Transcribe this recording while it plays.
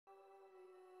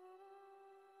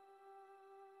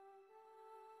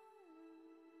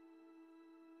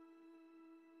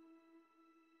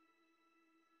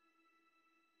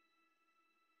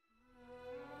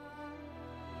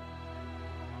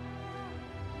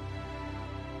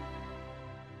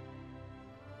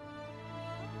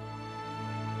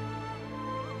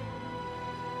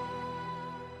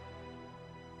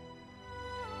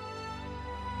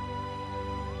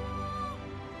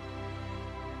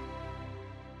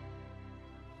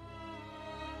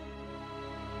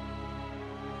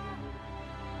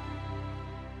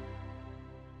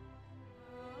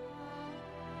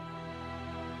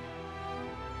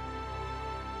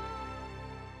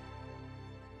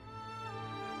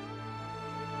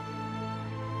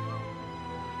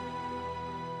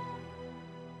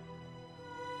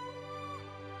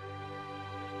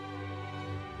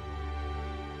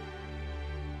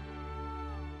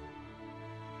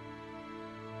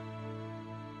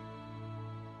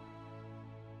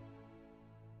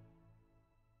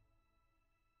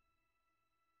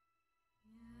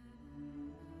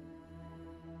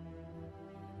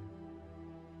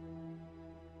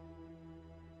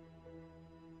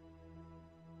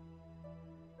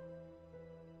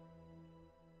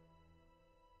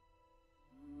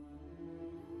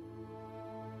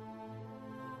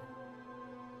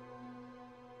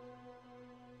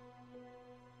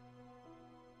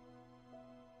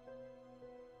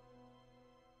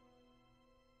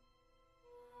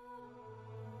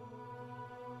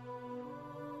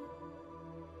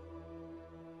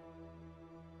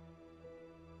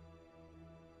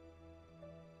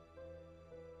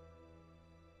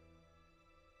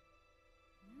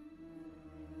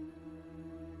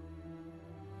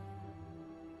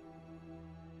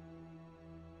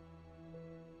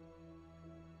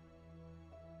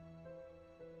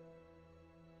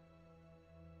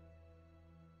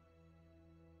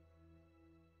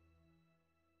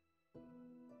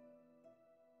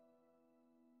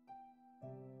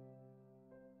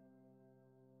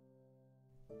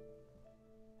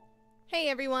Hey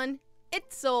everyone,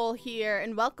 it's Soul here,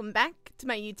 and welcome back to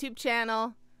my YouTube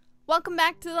channel. Welcome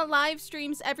back to the live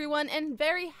streams, everyone, and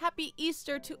very happy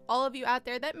Easter to all of you out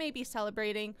there that may be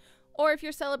celebrating, or if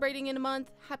you're celebrating in a month,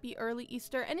 happy early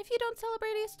Easter, and if you don't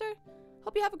celebrate Easter,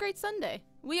 hope you have a great Sunday.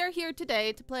 We are here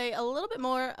today to play a little bit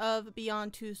more of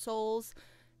Beyond Two Souls.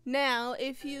 Now,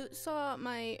 if you saw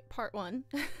my part 1,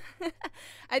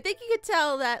 I think you could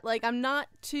tell that, like, I'm not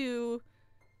too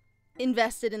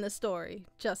invested in the story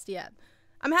just yet.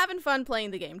 I'm having fun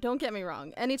playing the game, don't get me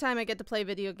wrong. Anytime I get to play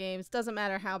video games, doesn't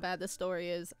matter how bad the story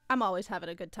is, I'm always having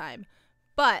a good time.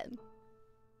 But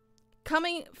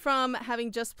coming from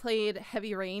having just played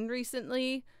Heavy Rain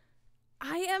recently,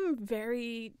 I am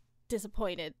very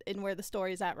disappointed in where the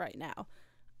story is at right now.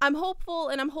 I'm hopeful,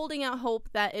 and I'm holding out hope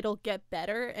that it'll get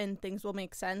better and things will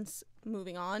make sense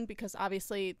moving on, because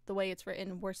obviously the way it's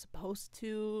written, we're supposed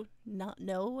to not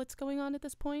know what's going on at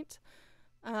this point.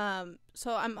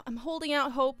 So I'm holding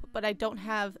out hope, but I don't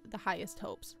have the highest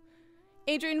hopes.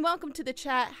 Adrian, welcome to the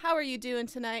chat. How are you doing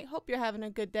tonight? Hope you're having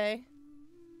a good day.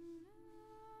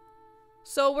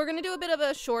 So we're gonna do a bit of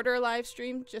a shorter live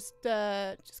stream, just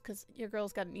because your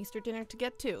girl's got an Easter dinner to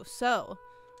get to. So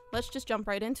let's just jump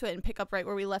right into it and pick up right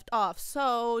where we left off.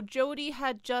 So Jody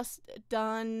had just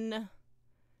done,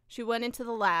 she went into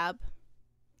the lab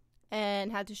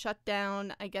and had to shut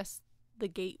down, I guess, the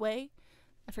gateway.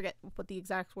 I forget what the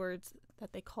exact words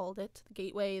that they called it. The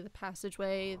gateway, the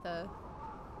passageway, the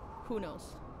who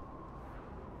knows.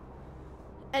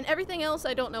 And everything else,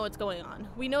 I don't know what's going on.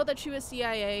 We know that she was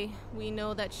CIA. We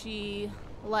know that she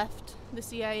left the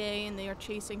CIA and they are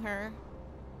chasing her.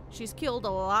 She's killed a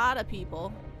lot of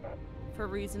people for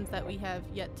reasons that we have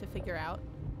yet to figure out.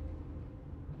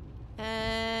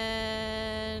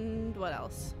 And what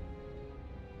else?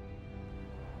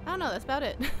 I don't know, that's about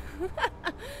it.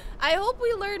 I hope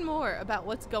we learn more about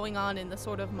what's going on in the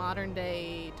sort of modern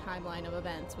day timeline of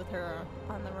events with her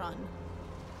on the run.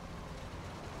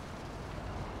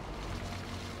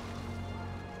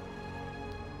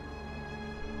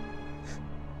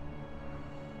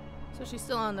 So she's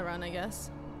still on the run, I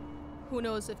guess. Who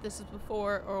knows if this is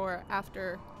before or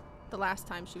after the last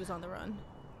time she was on the run.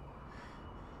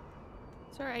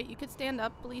 It's alright, you could stand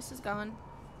up. Elise is gone.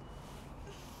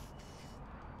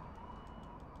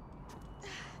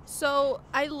 So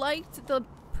I liked the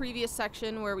previous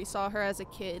section where we saw her as a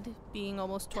kid being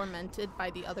almost tormented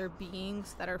by the other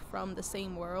beings that are from the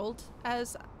same world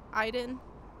as Arden?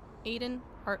 I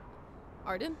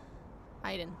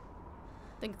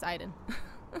think it's Aiden.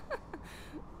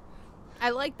 I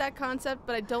like that concept,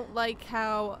 but I don't like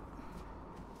how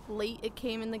late it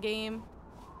came in the game.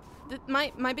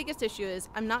 My biggest issue is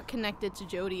I'm not connected to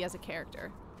Jody as a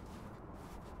character.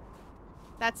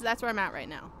 That's where I'm at right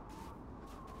now.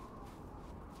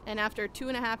 And after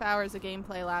 2.5 hours of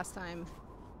gameplay last time,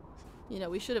 you know,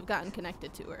 we should have gotten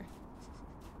connected to her.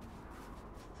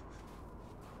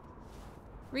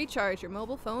 Recharge your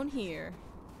mobile phone here.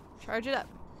 Charge it up.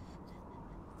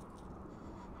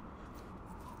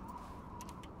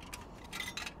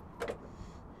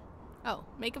 Oh,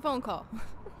 make a phone call.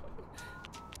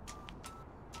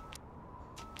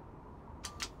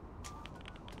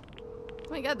 Oh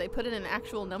my god, they put in an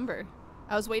actual number.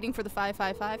 I was waiting for the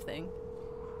 555 thing.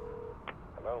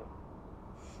 Hello?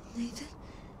 Nathan?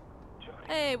 Jody.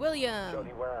 Hey, William!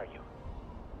 Jody, where are you?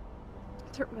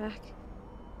 They're back.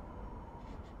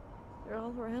 They're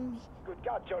all around me. Good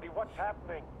God, Jody, what's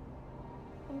happening?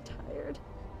 I'm tired.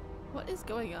 What is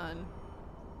going on?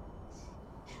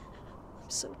 I'm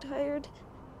so tired.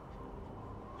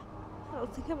 I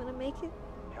don't think I'm gonna make it.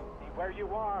 Tell me where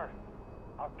you are.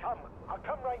 I'll come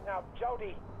right now,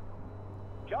 Jody.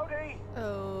 Jody!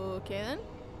 Okay then.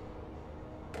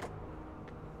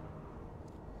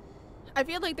 I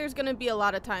feel like there's gonna be a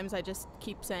lot of times I just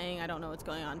keep saying I don't know what's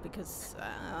going on because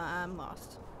I'm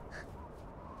lost.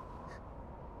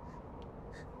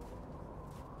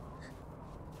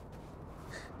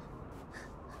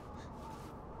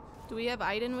 Do we have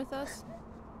Aiden with us?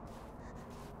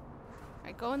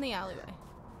 Alright, go in the alleyway.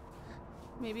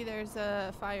 Maybe there's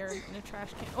a fire in a trash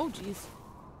can. Oh, jeez.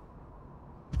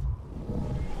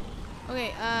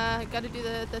 Okay, gotta do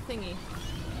the thingy.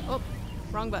 Oh,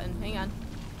 wrong button. Hang on.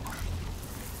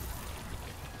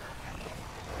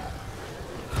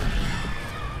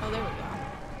 Oh, there we go.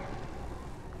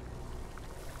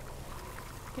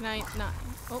 Can I not?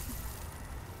 Oh.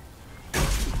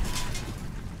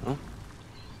 Huh?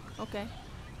 Okay.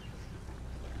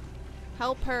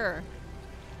 Help her.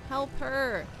 Help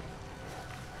her.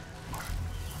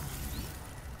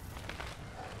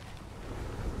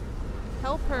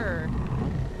 Help her.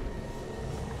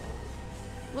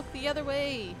 Look, the the other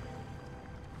way.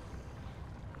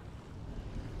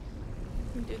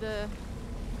 Can do the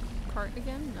cart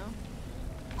again? No.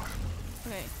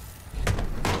 Okay.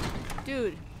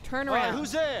 Dude, turn around. Alright,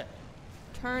 who's there?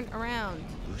 Turn around.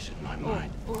 Losing my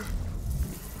mind. Oh.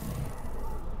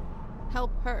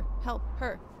 Help her. Help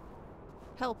her.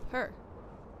 Help her.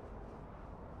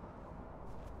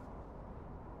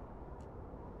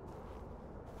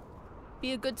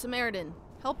 Be a good Samaritan.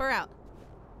 Help her out.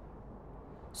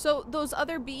 So those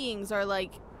other beings are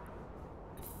like,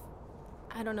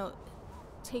 I don't know,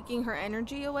 taking her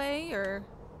energy away, or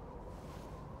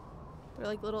they're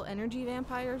like little energy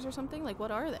vampires or something? Like,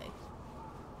 what are they?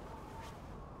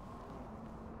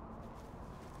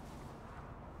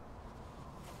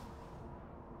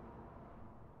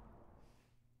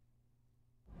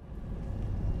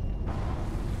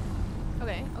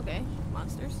 Okay,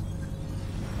 monsters.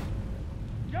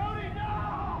 Jody, no!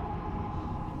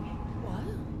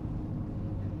 What?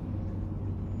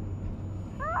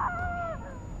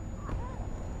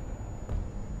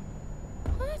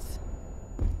 What?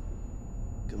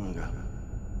 Come on, girl.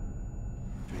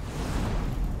 Drink.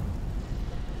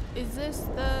 Is this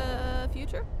the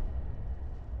future?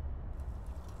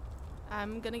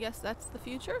 I'm gonna guess that's the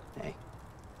future. Hey.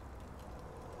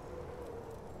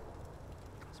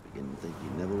 I was beginning to think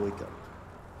you'd never wake up.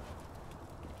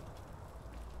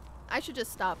 I should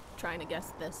just stop trying to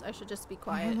guess this. I should just be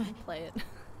quiet and play it.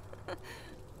 You're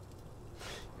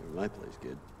in my place,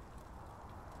 kid.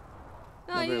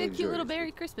 Oh, Not you very got a cute little luxurious,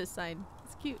 Merry Christmas sign.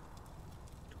 It's cute.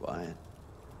 Quiet.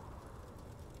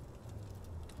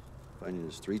 Found you in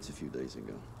the streets a few days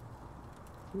ago.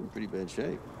 You were in pretty bad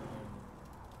shape.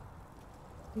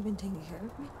 You've been taking care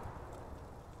of me?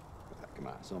 Ah, come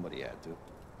on, somebody had to.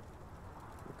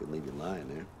 I couldn't leave you lying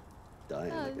there,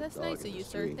 dying Oh, like that's a dog nice in of the you, sir.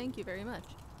 street. Thank you very much.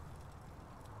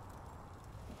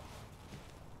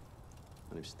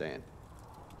 My name's Stan.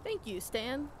 Thank you,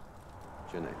 Stan.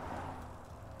 What's your name?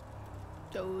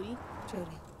 Jody.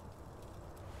 Jody.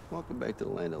 Welcome back to the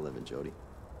land of living, Jody.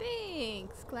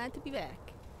 Thanks. Glad to be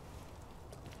back.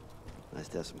 Nice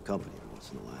to have some company every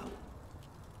once in a while.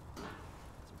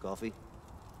 Some coffee?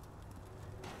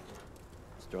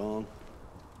 Strong.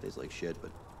 Tastes like shit,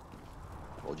 but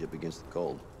hold you up against the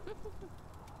cold.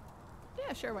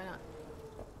 Yeah, sure, why not?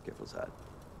 Careful, it's hot.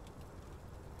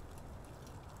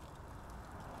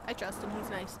 I trust him, he's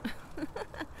nice.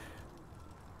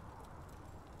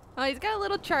 Oh, he's got a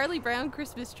little Charlie Brown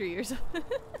Christmas tree or something.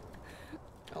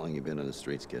 How long you been on the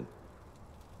streets, kid?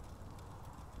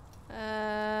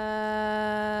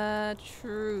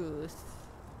 Truth.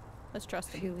 Let's trust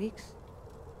A him. few weeks?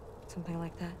 Something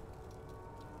like that.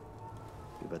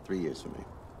 About 3 years for me.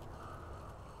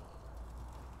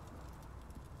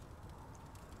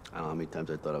 I don't know how many times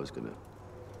I thought I was gonna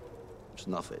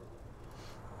snuff it.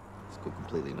 Just go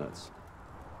completely nuts.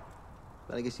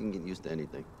 But I guess you can get used to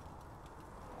anything.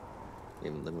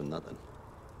 Even live with nothing.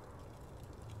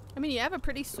 I mean, you have a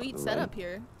pretty sweet Alright. setup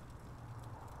here.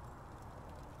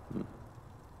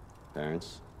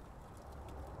 Parents,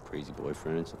 crazy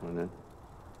boyfriend, something like that.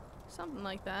 Something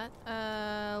like that.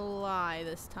 Lie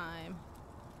this time.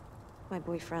 My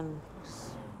boyfriend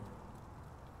was...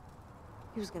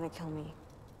 He was gonna kill me.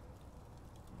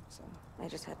 So I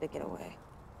just had to get away.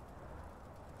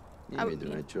 You made the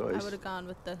right choice. I would have gone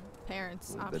with the parents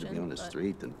Well, you option. better be on the but-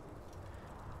 street than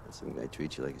let some guy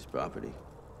treat you like his property.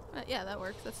 Yeah, that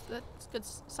works. That's good.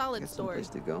 Solid Got story. someplace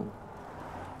to go.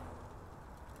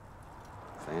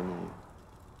 Family,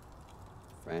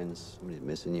 friends, somebody's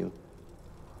missing you.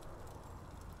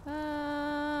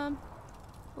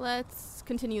 Let's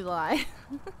continue the lie.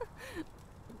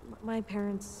 My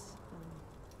parents,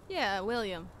 Yeah,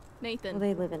 William, Nathan. well,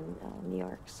 they live in New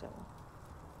York, so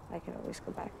I could always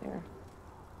go back there.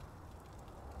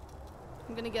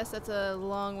 I'm gonna guess that's a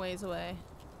long ways away.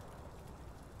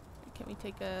 Can we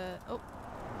take a... Oh.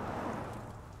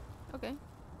 Okay. You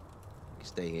can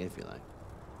stay here if you like.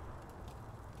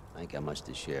 I ain't got much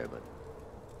to share, but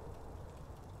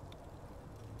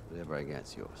whatever I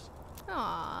got's yours.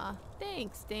 Aw,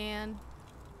 thanks, Dan.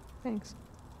 Thanks.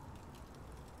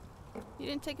 You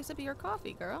didn't take a sip of your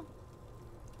coffee, girl.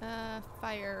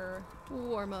 Fire.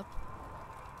 Warm up.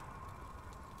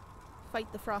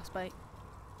 Fight the frostbite.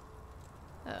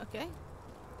 Okay.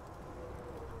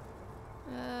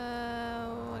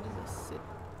 What is this? Sit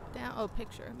down. Oh,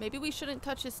 picture. Maybe we shouldn't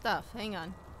touch his stuff. Hang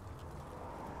on.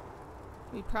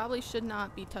 We probably should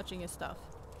not be touching his stuff.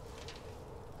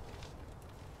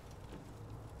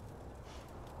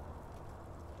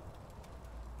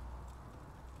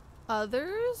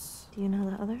 Others? Do you know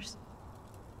the others?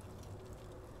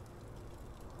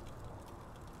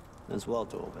 That's well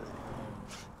told, but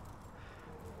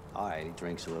All right, he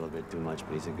drinks a little bit too much,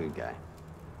 but he's a good guy.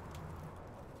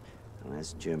 And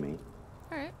that's Jimmy.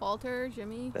 All right, Walter,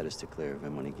 Jimmy. Better stay clear of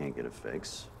him when he can't get a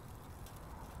fix.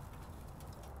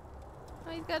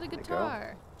 Oh, he's got a That girl,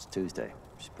 guitar. it's Tuesday.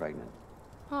 She's pregnant.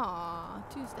 Aw,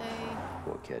 Tuesday.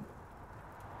 Poor kid.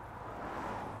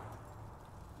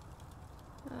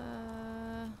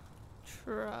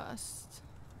 Trust.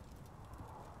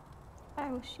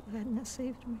 I wish you hadn't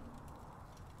saved me.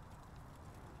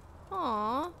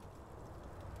 Aw.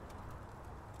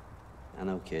 I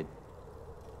know, kid.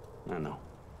 I know.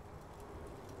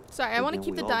 Sorry, I want to Again,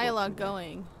 keep we the all go dialogue through that.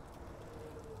 going.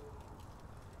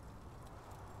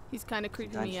 He's kind of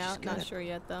creeping Sometimes me you just out. Not gotta sure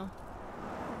yet, though.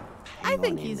 Hang I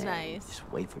think on in he's there. nice.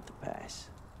 Just wait for it to pass.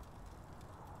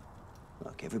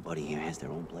 Look, everybody here has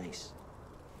their own place.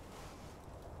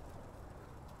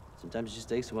 Sometimes it just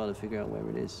takes a while to figure out where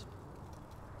it is.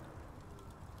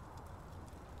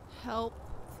 Help.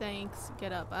 Thanks.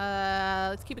 Get up.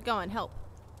 Let's keep it going. Help.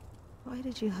 Why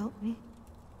did you help me?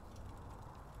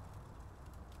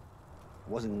 I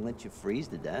wasn't gonna let you freeze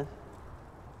to death.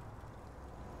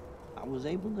 I was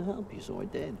able to help you, so I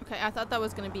did. Okay, I thought that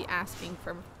was going to be asking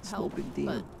for It's no help, big deal.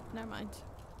 but never mind.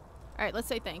 All right, let's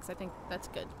say thanks. I think that's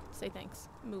good. Say thanks.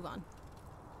 Move on.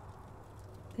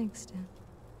 Thanks, Dan.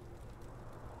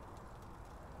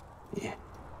 Yeah.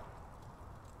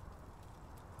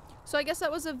 So I guess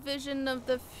that was a vision of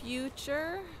the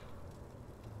future.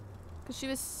 Because she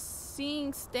was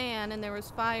seeing Stan and there was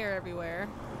fire everywhere.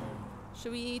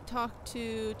 Should we talk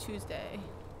to Tuesday?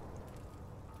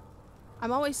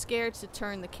 I'm always scared to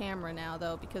turn the camera now,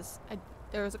 though, because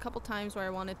there was a couple times where I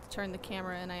wanted to turn the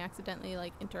camera and I accidentally,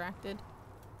 like, interacted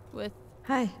with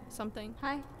Hi. something.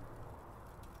 Hi.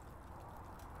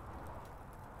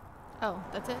 Oh,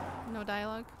 that's it? No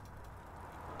dialogue?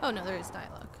 Oh, no, there is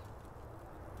dialogue.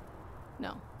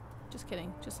 No. Just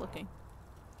kidding. Just looking.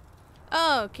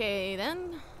 Okay,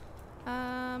 then.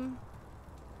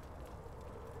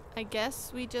 I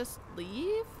guess we just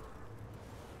leave?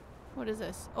 What is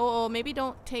this? Oh, maybe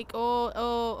don't take...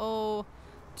 Oh.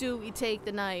 Do we take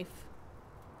the knife?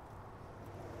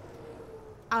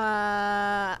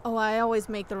 Oh, I always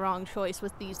make the wrong choice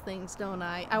with these things, don't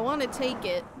I? I want to take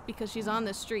it because she's on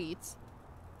the streets.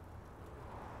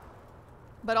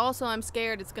 But also I'm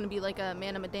scared it's going to be like a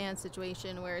Man of Medan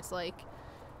situation where it's like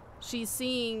she's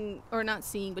seeing, or not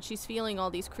seeing, but she's feeling all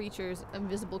these creatures,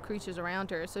 invisible creatures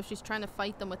around her. So if she's trying to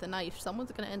fight them with a knife,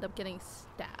 someone's going to end up getting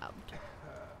stabbed.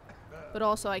 But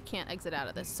also I can't exit out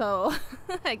of this, so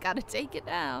I got to take it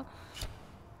now.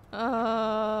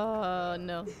 Oh,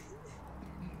 no.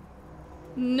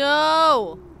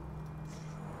 No!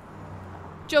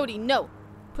 Jody, no!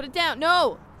 Put it down,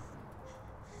 no!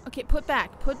 Okay, put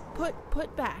back. Put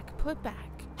back. Put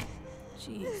back.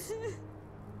 Jeez.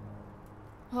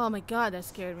 Oh my god, that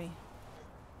scared me.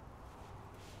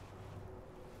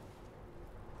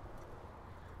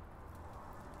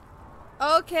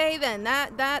 Okay then,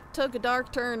 that took a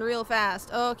dark turn real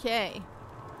fast. Okay.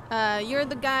 You're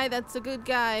the guy that's a good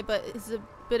guy, but is a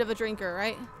bit of a drinker,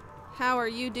 right? How are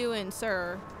you doing,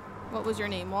 sir? What was your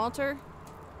name, Walter?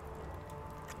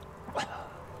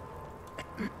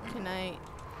 Can I...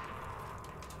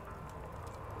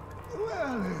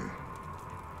 Well,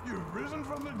 you've risen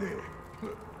from the dead.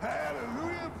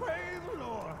 Hallelujah, praise the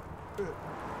Lord.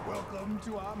 Welcome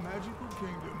to our magical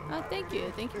kingdom. Oh, thank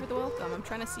you. Thank you for the welcome. I'm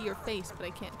trying to see your face, but I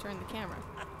can't turn the camera.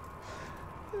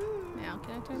 Now,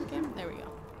 can I turn the camera? There we go.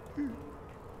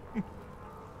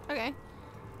 Okay.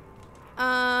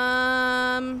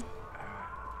 I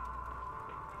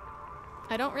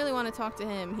don't really want to talk to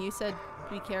him. He said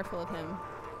be careful of him.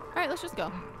 Alright, let's just go.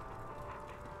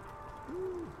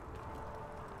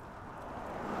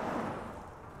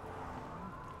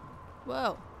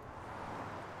 Whoa.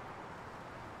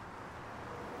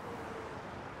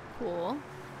 Cool.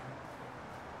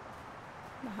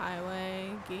 The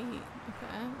highway, gate.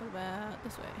 Okay, what about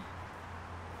this way?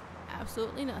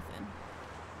 Absolutely nothing.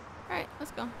 Alright,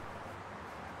 let's go.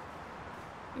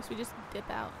 Guess we just dip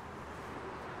out.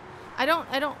 I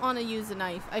don't want to use the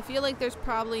knife. I feel like there's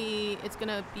probably, it's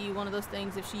gonna be one of those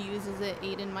things, if she uses it,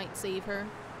 Aiden might save her.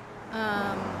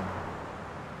 But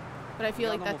I feel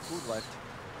like no more that's... food left.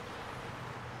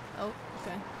 Oh,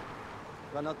 okay.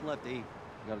 Got nothing left to eat.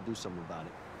 Gotta do something about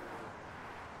it.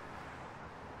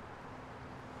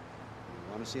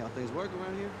 You wanna see how things work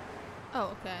around here?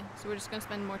 Oh, okay. So we're just gonna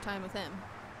spend more time with him.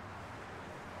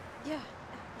 Yeah,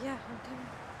 I'm coming.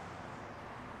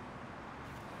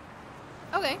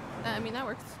 Okay, I mean, that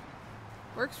works.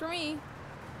 Works for me.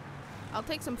 I'll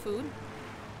take some food.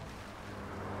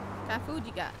 What kind of food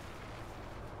you got?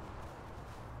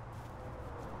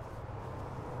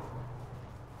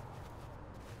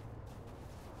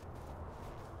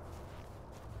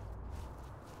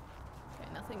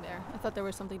 nothing there. I thought there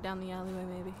was something down the alleyway,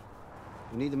 maybe.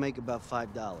 We need to make about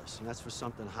 $5, and that's for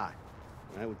something hot.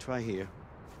 All right, we'll try here.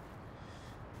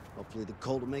 Hopefully the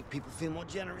cold will make people feel more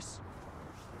generous.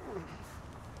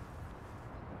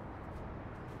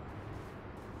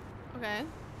 Okay.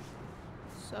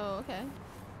 So, okay.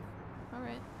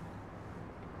 Alright.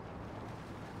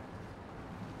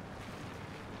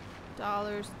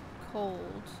 $,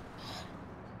 cold.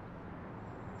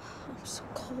 I'm so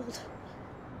cold.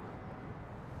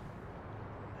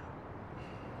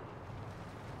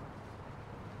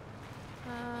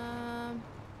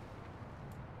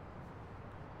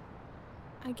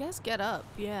 I guess get up,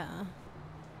 yeah.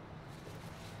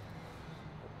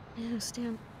 Yeah,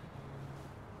 Stan.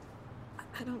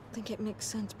 I don't think it makes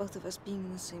sense both of us being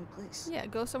in the same place. Yeah,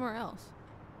 go somewhere else.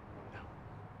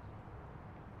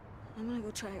 I'm gonna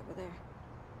go try over there.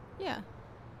 Yeah.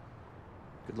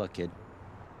 Good luck, kid.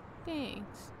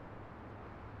 Thanks.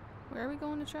 Where are we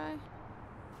going to try?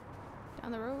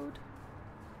 Down the road?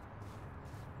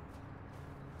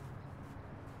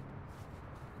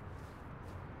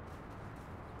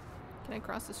 Can I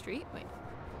cross the street? Wait.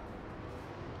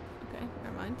 Okay,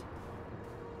 never mind.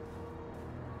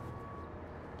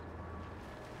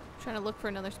 Trying to look for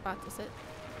another spot to sit.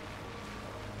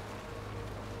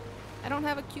 I don't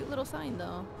have a cute little sign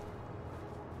though.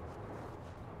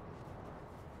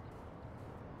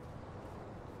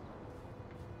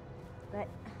 But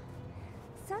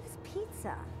so does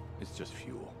pizza. It's just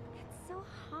fuel. It's so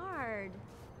hard.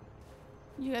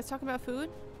 You guys talking about food?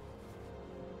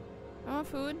 I want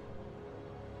food.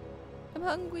 I'm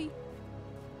hungry.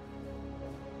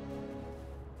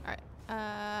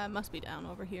 Alright, must be down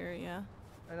over here, yeah.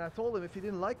 And I told him if he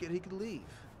didn't like it, he could leave.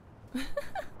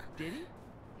 Did he?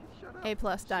 Shut up. A+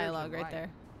 Serves dialogue him right there.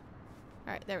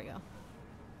 Alright, there we go.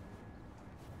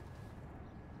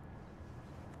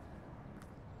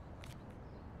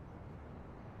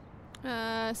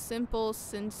 Simple,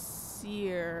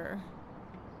 sincere.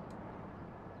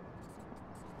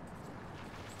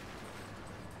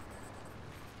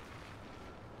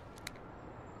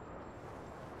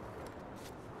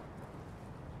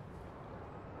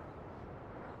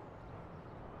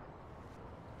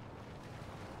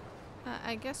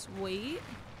 I guess wait.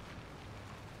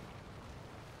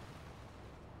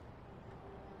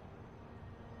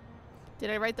 Did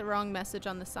I write the wrong message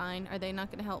on the sign? Are they not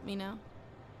going to help me now?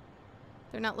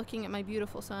 They're not looking at my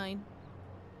beautiful sign.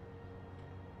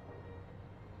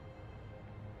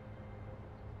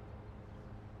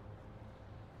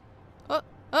 Oh,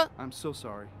 oh, I'm so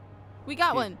sorry. we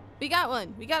got Here. one. We got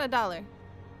one. We got $1.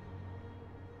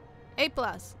 A+.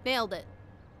 Nailed it.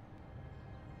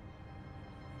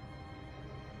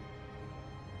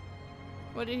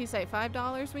 What did he say?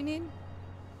 $5 we need?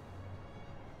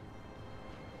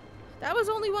 That was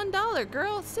only $1.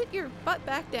 Girl, sit your butt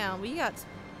back down. We got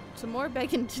some more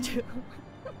begging to do.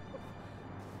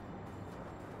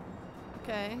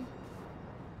 Okay.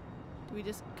 Do we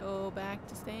just go back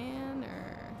to Stan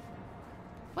or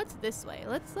what's this way?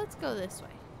 Let's go this way.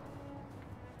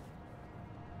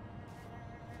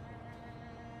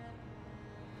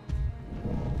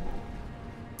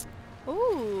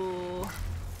 Ooh.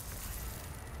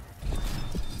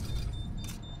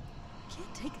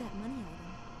 Can't take that money out of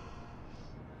him.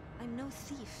 I'm no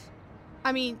thief.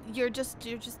 I mean, you're just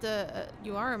you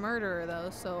are a murderer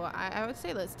though, so I would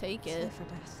say let's take It's it. life or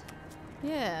death.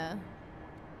 Yeah.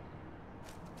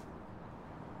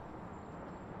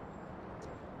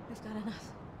 We've got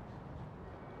enough.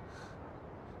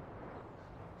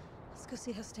 Let's go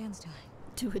see how Stan's doing.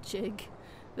 Do a jig.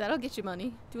 That'll get you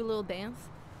money. Do a little dance.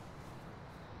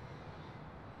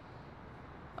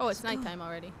 Oh, it's Let's go. nighttime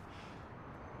already.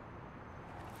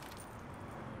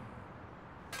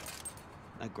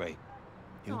 Not great.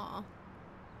 You? Aw.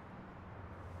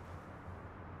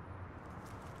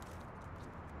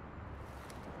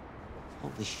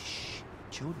 Holy sh!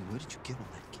 Jody, where did you get all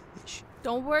that cash?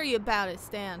 Don't worry about it,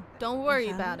 Stan. Don't worry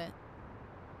found about it? it.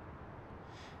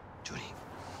 Jody,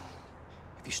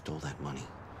 if you stole that money,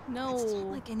 No. It's not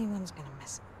like anyone's gonna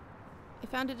miss it. I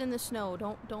found it in the snow.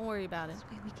 Don't worry about it. This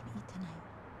way we can eat tonight.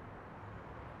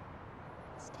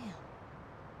 Stan.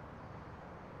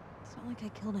 It's not like I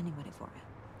killed anybody for it.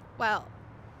 Well,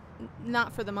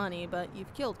 not for the money, but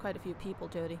you've killed quite a few people,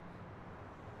 Jody.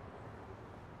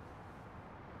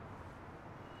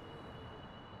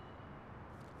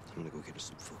 I'm gonna go get us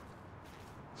some food.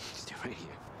 Stay right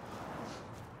here.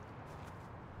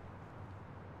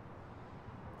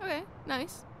 Okay,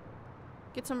 nice.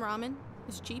 Get some ramen.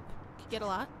 It's cheap. Could get a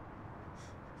lot.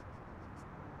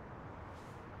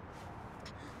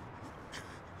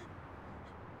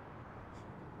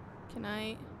 Can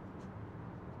I?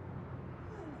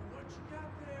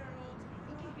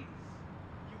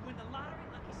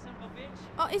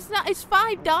 Oh, it's not. It's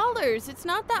 $5. It's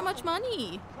not that much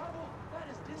money.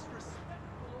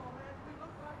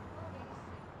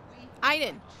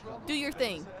 Aiden, do your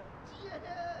thing.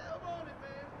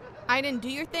 Aiden, do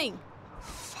your thing.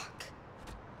 Fuck.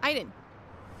 Aiden.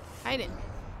 Aiden.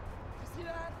 See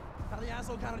that? How the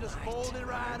asshole kind of just folded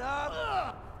right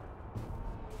up.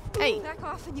 Hey. Back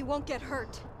off and you won't get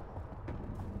hurt.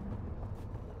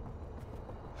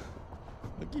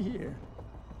 Looky here.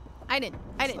 Aiden.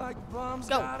 It's Aiden. like Bum's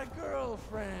Go. got a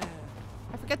girlfriend.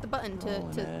 I forget the button to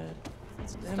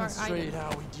Let's start demonstrate Aiden. how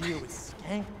we deal with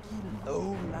skanky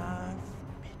low-life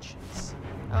bitches.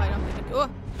 Oh, I don't think it. Oh.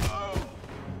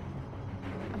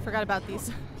 I forgot about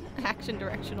these action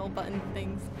directional button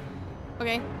things.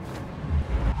 Okay.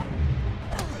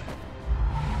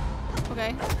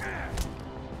 Okay.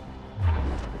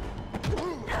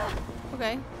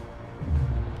 Okay.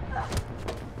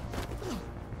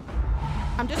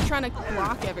 I'm just trying to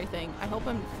block everything. I hope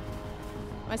I'm...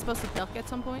 Am I supposed to duck at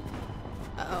some point?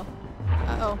 Uh-oh.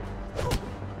 Uh-oh.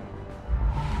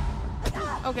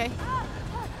 Okay.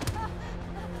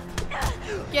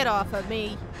 Get off of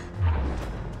me.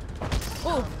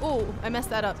 Oh, oh, I messed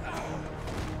that up.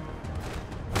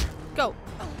 Go.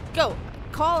 Go.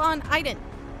 Call on Aiden.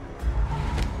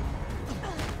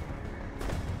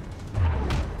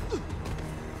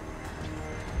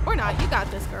 Or not. You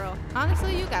got this, girl.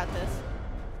 Honestly, you got this.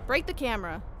 Break the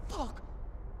camera. Fuck!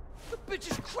 The bitch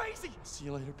is crazy! See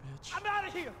you later, bitch. I'm out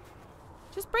of here.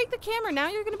 Just break the camera. Now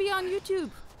you're going to be on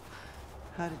YouTube.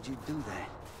 How did you do that?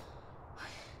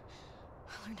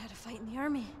 I learned how to fight in the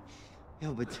army. Yeah,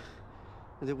 but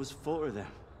there was 4 of them.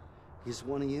 Is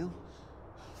one of you?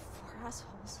 4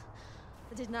 assholes.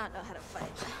 I did not know how to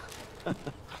fight.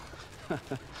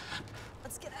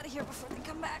 Let's get out of here before they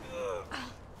come back.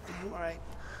 All right.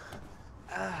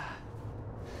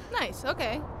 Nice.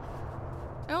 Okay.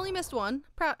 I only missed one.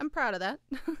 I'm proud of that.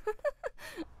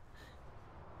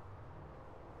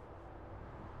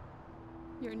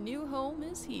 Your new home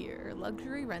is here.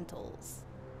 Luxury rentals.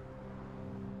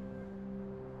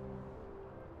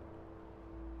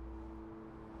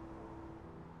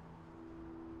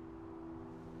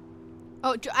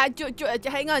 Oh,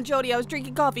 hang on, Jody. I was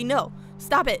drinking coffee. No.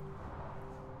 Stop it.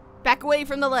 Back away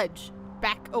from the ledge.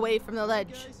 Back away from the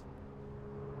ledge.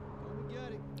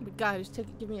 Oh my God, just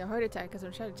give me a heart attack because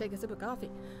I'm trying to take a sip of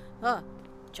coffee.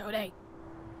 Jody.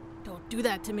 Don't do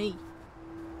that to me.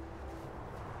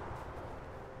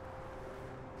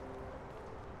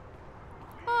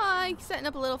 Hi, setting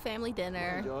up a little family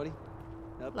dinner. Hey, Jody.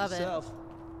 Help Love yourself.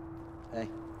 Hey,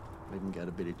 I even got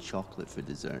a bit of chocolate for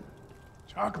dessert.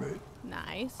 Chocolate?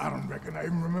 Nice. I don't reckon I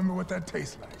even remember what that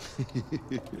tastes like.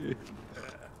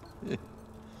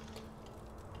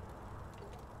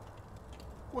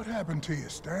 What happened to you,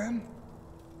 Stan?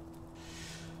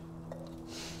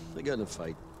 I got in a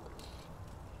fight.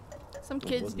 Some If it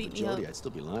kids wasn't beat for me Jody, up. I'd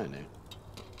still be lying there.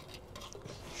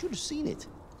 Should have seen it.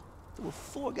 There were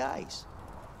 4 guys.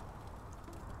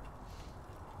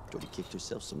 Jody kicked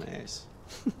herself some ass.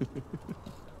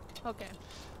 Okay.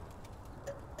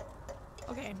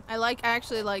 Okay. I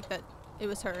actually like that it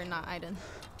was her and not Aiden.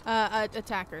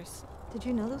 Attackers. Did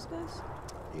you know those guys?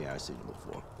 Yeah, I've seen them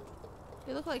before.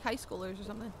 They look like high schoolers or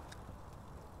something.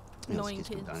 Yeah, Annoying these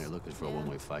kids come down here kids. looking for a Yeah.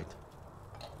 one-way fight.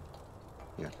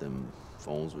 They got them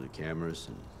phones with the cameras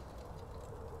and...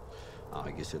 Oh,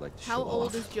 I guess they like to show How old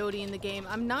off. is Jody in the game?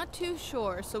 I'm not too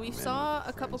sure. So we Man, saw a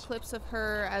friends. couple clips of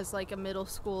her as like a middle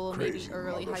school, Crazy maybe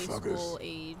early high motherfuckers. school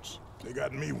age. They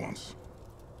got me once.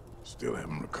 Still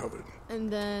haven't recovered.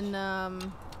 And then,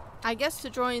 I guess to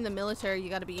join the military, you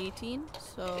gotta be 18.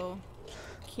 So,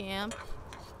 camp.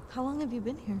 How long have you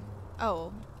been here?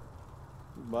 Oh,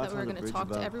 Well, I that we were found the gonna bridge talk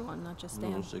to about, everyone, not just I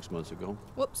don't know, Dan. 6 months ago.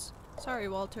 Whoops. Sorry,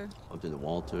 Walter. Up in the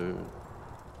Walter.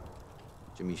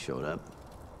 Jimmy showed up.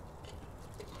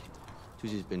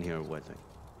 Susie's been here, what, like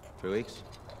 3 weeks?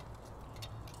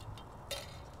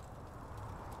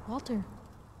 Walter,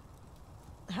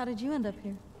 how did you end up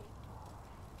here?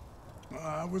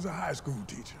 I was a high school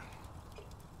teacher.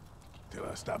 Till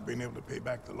I stopped being able to pay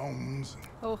back the loans. And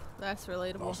Oh, that's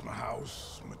relatable. lost my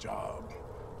house, my job,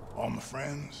 all my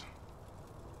friends.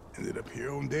 Ended up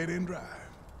here on Dead End Drive.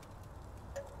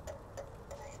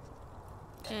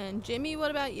 And Jimmy,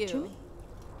 what about you? Jimmy?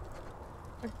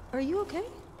 Are you okay?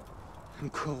 I'm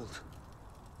cold.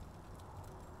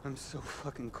 I'm so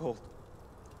fucking cold.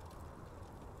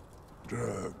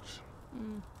 Drugs.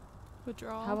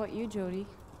 Withdrawal. How about you, Jody?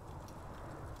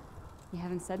 You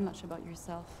haven't said much about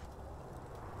yourself.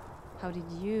 How did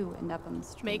you end up on the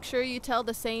street? Make sure you tell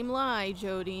the same lie,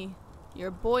 Jody.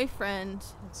 Your boyfriend.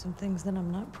 Did some things that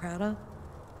I'm not proud of.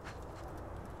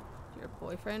 Your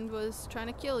boyfriend was trying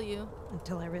to kill you.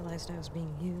 Until I realized I was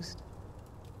being used.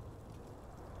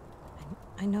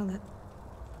 I know that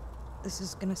this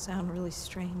is gonna sound really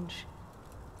strange,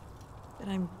 but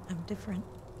I'm different.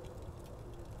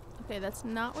 Okay, that's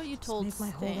not what you told It's made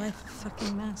my Stan. whole life a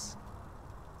fucking mess.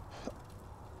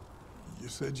 You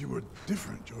said you were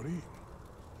different, Jody.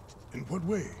 In what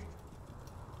way?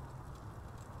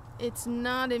 It's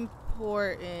not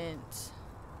important.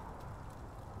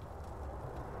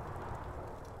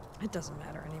 It doesn't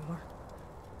matter anymore.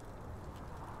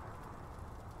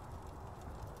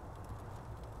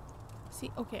 See,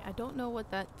 okay, I don't know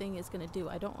what that thing is gonna do.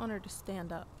 I don't want her to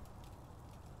stand up.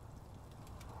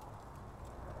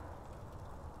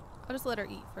 I'll just let her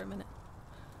eat for a minute.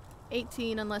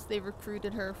 18 unless they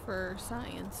recruited her for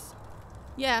science.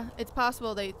 Yeah, it's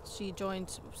possible she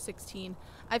joined 16.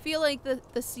 I feel like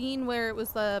the scene where it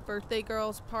was the birthday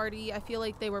girl's party, I feel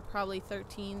like they were probably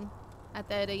 13 at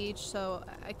that age, so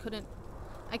I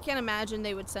can't imagine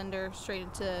they would send her straight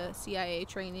into CIA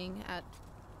training at,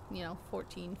 you know,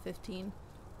 14, 15.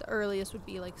 The earliest would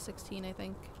be like 16, I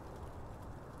think.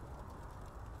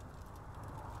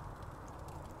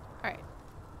 Alright.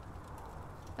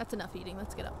 That's enough eating.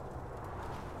 Let's get up.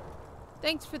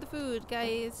 Thanks for the food,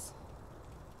 guys.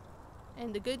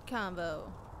 And a good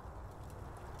convo.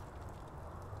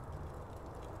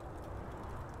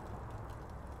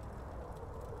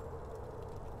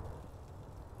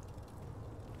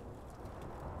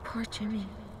 Poor Jimmy.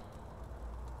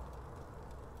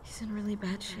 He's in really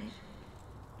bad shape.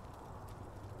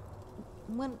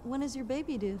 When is your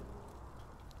baby due?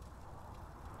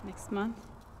 Next month.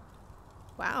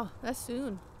 Wow, that's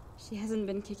soon. She hasn't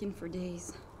been kicking for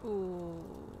days. Ooh.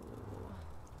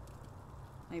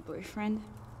 My boyfriend,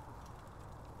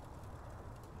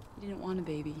 he didn't want a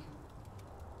baby.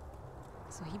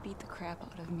 So he beat the crap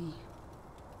out of me.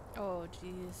 Oh,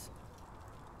 jeez.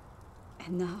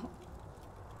 And now,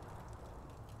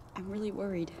 I'm really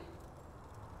worried.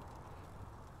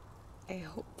 I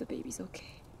hope the baby's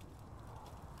okay.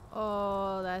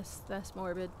 Oh, that's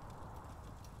morbid.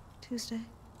 Tuesday.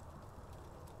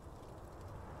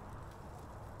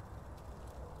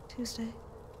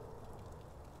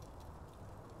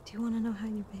 Do you want to know how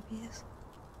your baby is?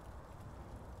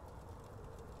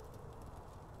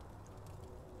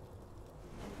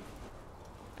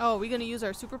 Oh, are we gonna use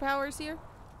our superpowers here?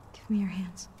 Give me your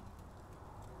hands.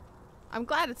 I'm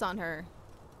glad it's on her.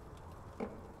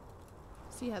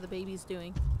 See how the baby's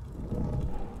doing.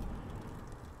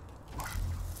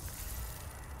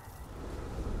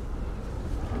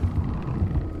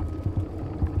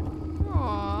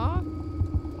 Aww.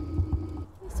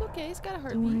 It's okay, he's got a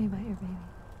heartbeat. Don't worry about your baby.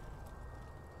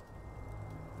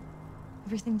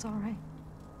 Everything's all right.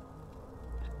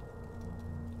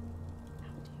 How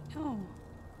do you know?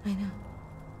 I know.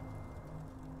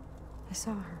 I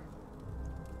saw her.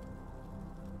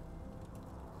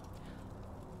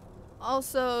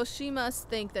 Also, she must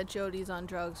think that Jody's on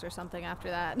drugs or something after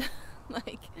that.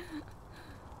 Like...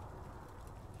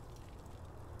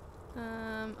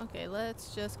 okay,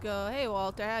 let's just go. Hey,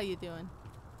 Walter, how you doing?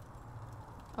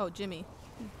 Oh, Jimmy.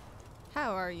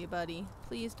 How are you, buddy?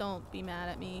 Please don't be mad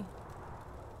at me.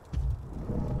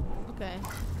 Okay.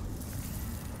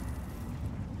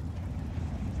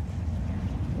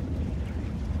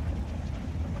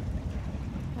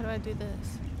 How do I do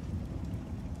this?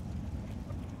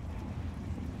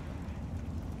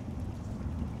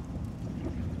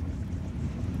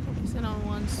 Focus in on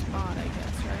one spot, I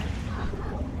guess, right?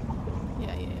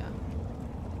 Yeah.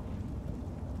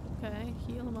 Okay,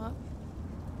 heal him up.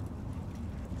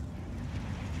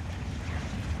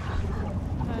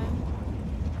 Okay.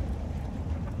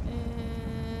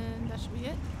 And that should be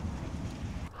it.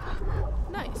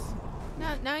 Nice.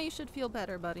 Now you should feel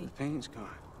better, buddy. The pain's gone.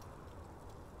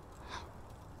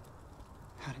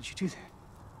 How did you do that?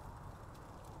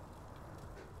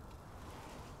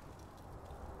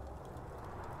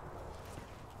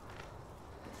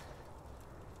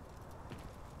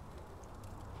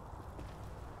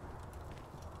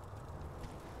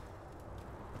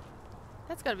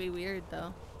 That's gotta be weird,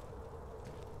 though.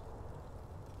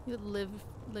 You live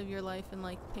your life in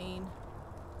like pain,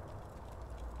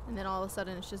 and then all of a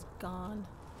sudden it's just gone.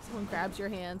 Someone grabs your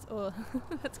hands. Oh,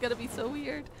 that's gotta be so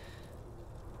weird.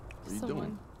 What are you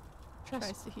Someone doing?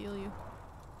 tries to heal you.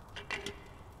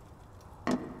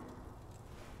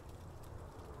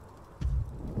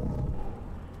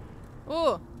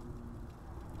 Oh!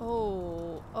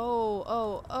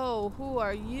 Oh, who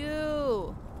are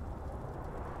you?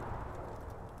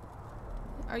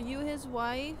 Are you his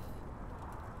wife?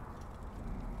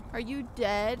 Are you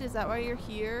dead? Is that why you're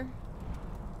here?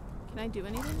 Can I do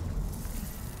anything?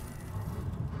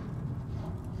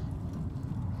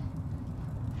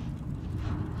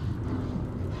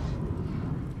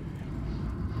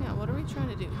 Yeah, what are we trying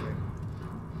to do here?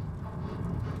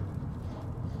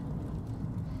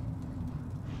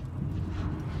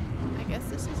 I guess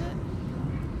this is it.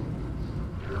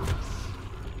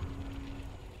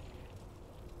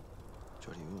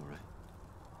 Jody, you all right?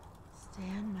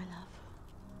 Stan, my love.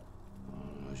 Oh,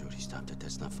 no, Jody, stop that.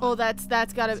 That's not fun. Oh, that's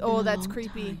gotta. It's been Oh, a that's long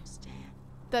creepy. time, Stan.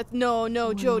 That's no,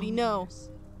 4 Jody, long no. years.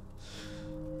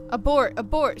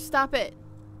 Abort, stop it.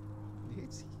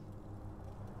 Nancy.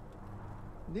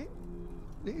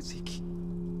 Nancy,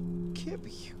 can't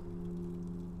be you.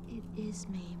 It is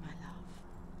me, my love.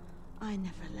 I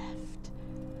never left.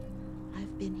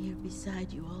 I've been here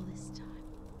beside you all this time.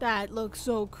 That looks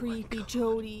so creepy,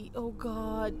 Jody. Oh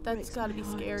God, that's Breaks gotta my be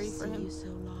heart scary to for see him. you so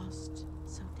lost,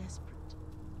 so desperate.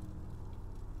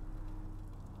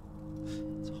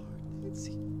 It's hard,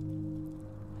 Nancy.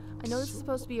 I know this is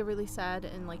supposed to be a really sad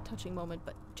and like touching moment,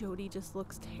 but Jody just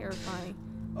looks terrifying.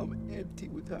 I'm empty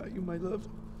without you, my love.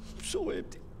 I'm so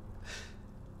empty.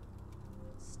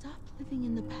 Stop living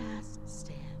in the past,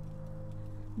 Stan.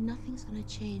 Nothing's gonna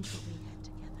change what we had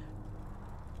together.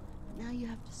 But now you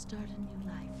have to start a new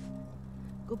life.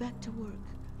 Go back to work.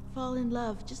 Fall in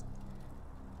love. Just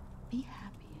be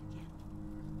happy again.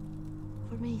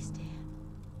 For me, Stan.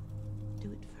 Do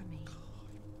it for me. I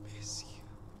miss you.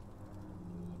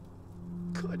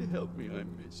 God help me, I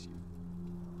miss you.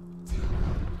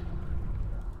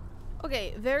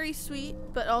 Okay, very sweet,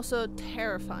 but also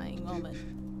terrifying moment.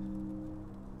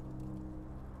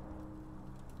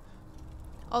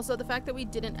 Also, the fact that we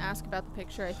didn't ask about the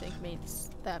picture, I think, makes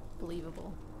that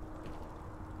believable.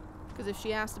 Because if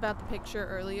she asked about the picture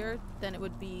earlier, then it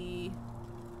would be...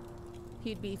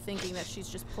 he'd be thinking that she's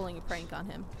just pulling a prank on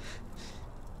him.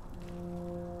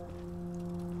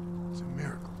 It's a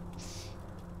miracle.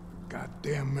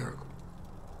 Goddamn miracle.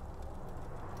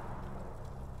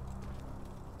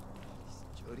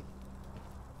 Jody?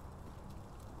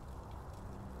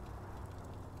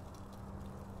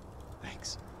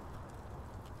 Thanks.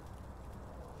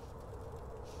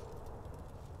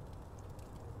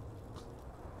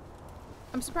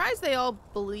 I'm surprised they all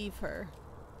believe her.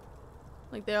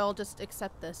 Like, they all just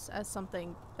accept this as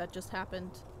something that just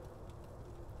happened.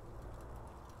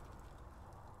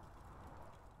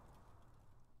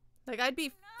 Like, I'd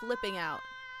be flipping out.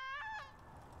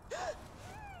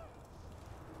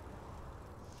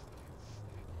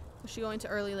 Was she going to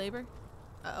early labor?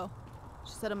 Uh-oh.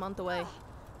 She said a month away.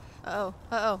 Uh-oh.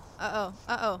 Uh-oh. Uh-oh.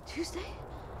 Uh-oh. Tuesday?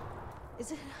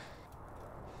 Is it?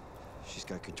 She's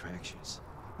got contractions.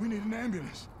 We need an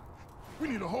ambulance. We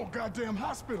need a whole goddamn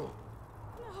hospital.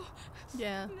 No.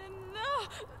 Yeah. No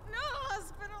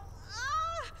hospital.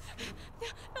 Ah!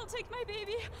 Don't take my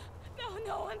baby.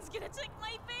 No one's gonna take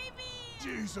my baby.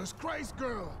 Jesus Christ,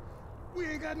 girl. We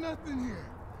ain't got nothing here.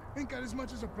 Ain't got as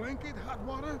much as a blanket, hot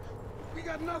water. We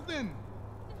got nothing.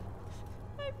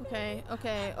 Okay.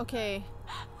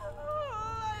 I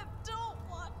don't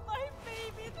want my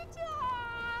baby to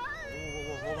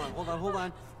die. Whoa, hold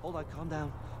on. Calm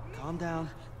down.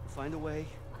 We'll find a way.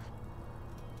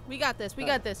 We got this. All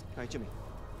right, Jimmy.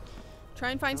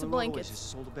 Try and find some blankets. This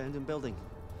is an old abandoned building.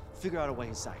 Figure out a way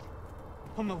inside.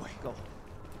 On my way. Go.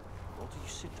 Walter, you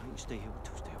sit down. You stay here with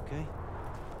Tuesday, okay?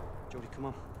 Jody, come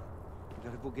on. We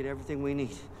gotta go get everything we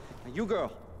need. Now, you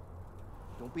girl,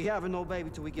 don't be having no baby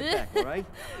till we get back, all right?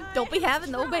 Don't be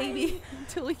having no baby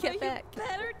until we get back.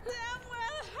 Better damn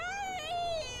well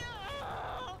hurry.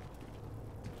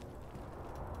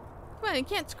 Come on, you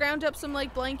can't scrounge up some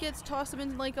like blankets, toss them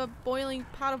in like a boiling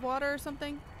pot of water or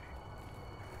something?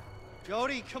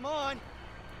 Jody, come on!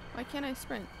 Why can't I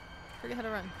sprint? Forget how to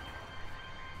run.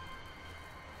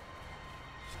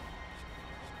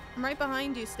 I'm right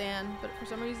behind you, Stan, but for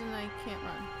some reason I can't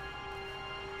run.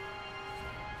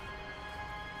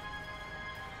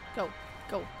 Go.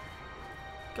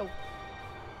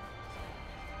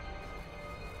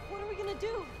 What are we gonna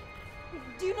do?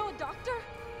 Do you know a doctor?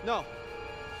 No.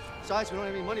 Besides, we don't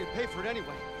have any money to pay for it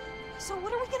anyway. So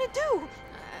what are we gonna do?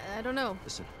 I don't know.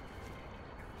 Listen.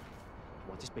 I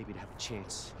want this baby to have a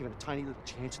chance, even a tiny little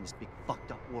chance in this big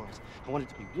fucked up world. I want it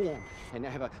to be warm and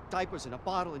have diapers and a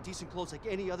bottle and decent clothes like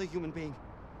any other human being.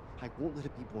 I won't let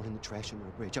it be born in the trash under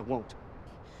a bridge. I won't.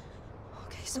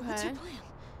 Okay, so what's your Okay. plan?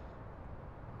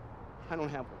 I don't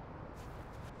have one.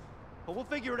 But we'll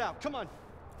figure it out. Come on.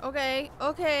 Okay.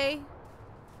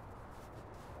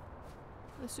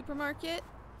 The supermarket?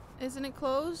 Isn't it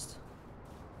closed?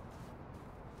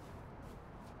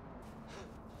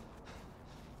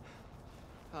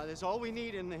 There's all we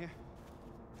need in there.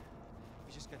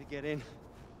 We just gotta get in.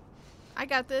 I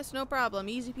got this, no problem.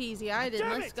 Easy peasy. I did.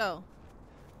 Let's go.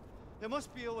 There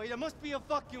must be a way. There must be a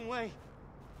fucking way.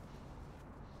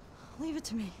 Leave it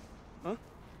to me. Huh?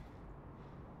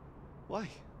 Why?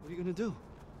 What are you gonna do?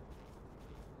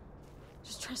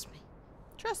 Just trust me.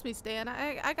 Trust me, Stan.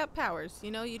 I got powers.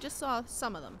 You know, you just saw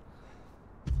some of them.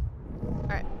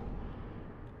 Alright.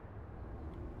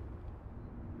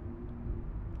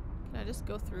 Can I just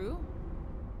go through?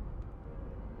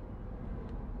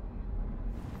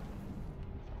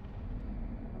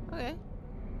 Okay.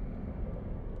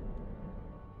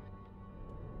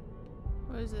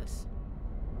 What is this?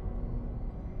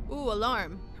 Ooh,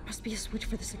 alarm. There must be a switch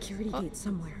for the security gate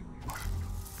somewhere.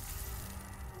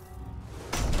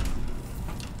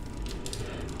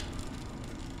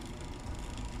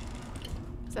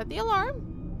 Is that the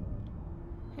alarm?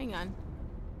 Hang on.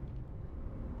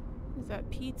 Is that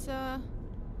pizza?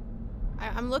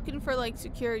 I'm looking for like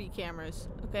security cameras.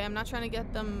 Okay, I'm not trying to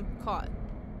get them caught.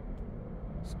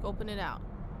 Scoping it out.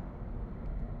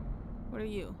 What are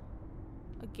you?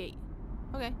 A gate.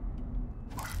 Okay.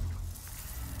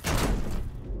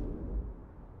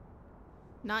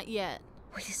 Not yet.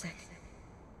 Wait a sec.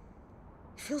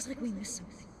 It feels like we missed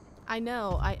something. I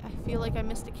know. I feel like I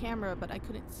missed a camera, but I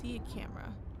couldn't see a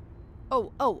camera.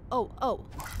 Oh, oh, oh, oh.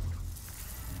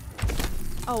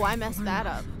 Oh, I messed that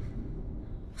up.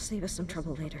 Will save us some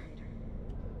trouble later.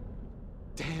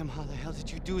 Damn, how the hell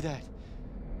did you do that?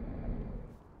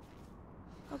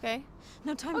 Okay.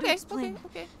 No time to explain.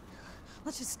 Okay.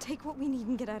 Let's just take what we need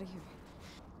and get out of here.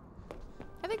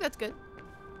 I think that's good.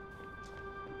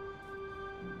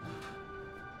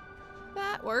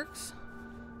 That works.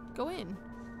 Go in.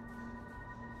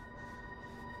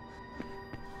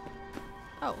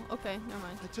 Oh, okay. Never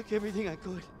mind. I took everything I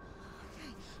could.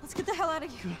 Okay, let's get the hell out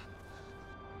of here.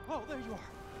 Oh, there you are.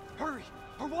 Hurry.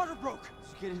 Her water broke. Did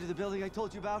you get into the building I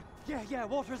told you about? Yeah,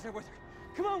 Walter's there with her.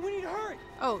 Come on, we need to hurry.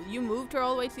 Oh, you moved her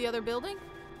all the way to the other building?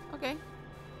 Okay.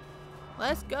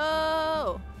 Let's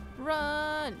go!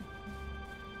 Run!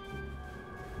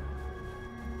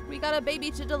 We got a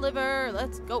baby to deliver!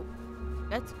 Let's go!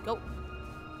 Let's go!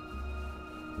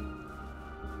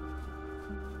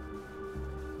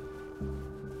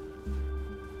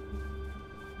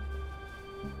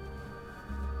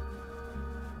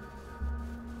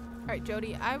 Alright,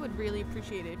 Jody, I would really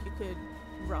appreciate it if you could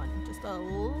run just a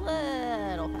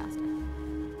little faster.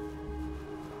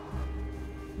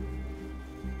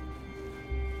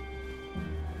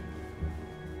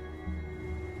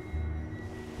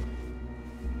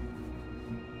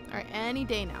 Alright, any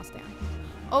day now, Stan.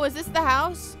 Oh, is this the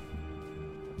house?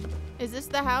 Is this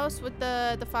the house with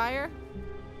the fire?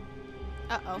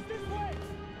 Uh-oh.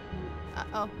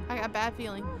 Uh-oh. I got a bad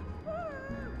feeling.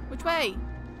 Which way?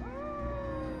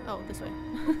 Oh, this way.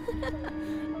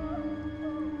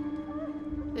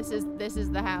 This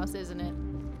is the house, isn't it?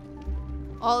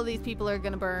 All of these people are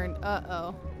gonna burn.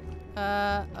 Uh-oh.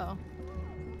 Uh-oh.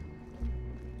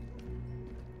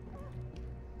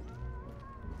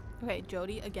 Okay,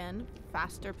 Jody, again.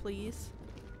 Faster, please.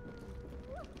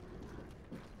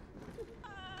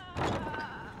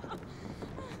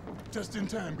 Just in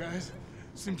time, guys.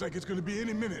 Seems like it's gonna be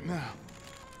any minute now.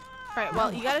 Alright,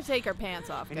 well, you gotta take her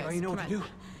pants off, guys. Anybody know what to do?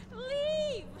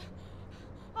 Leave!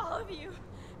 All of you.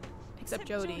 Except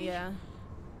Jody, yeah.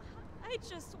 I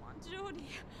just want Jody.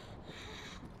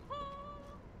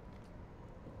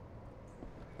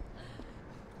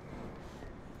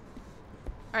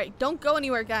 Alright, don't go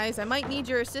anywhere, guys. I might need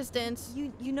your assistance.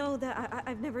 You know that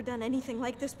I've never done anything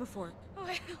like this before.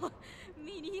 Well,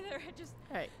 me neither. I just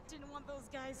Alright. didn't want those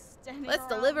guys standing Let's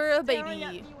around deliver a staring baby.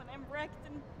 at me when I'm wrecked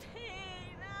in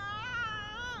pain.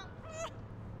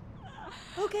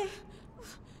 Okay.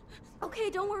 Okay,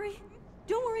 don't worry.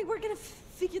 Don't worry, we're gonna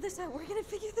figure this out. We're gonna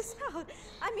figure this out.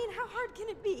 I mean, how hard can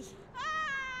it be?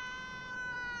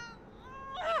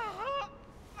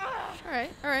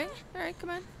 Alright, come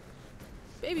on.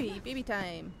 Baby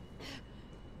time.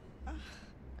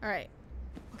 Alright.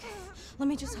 Okay, let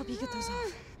me just help you get those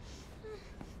off.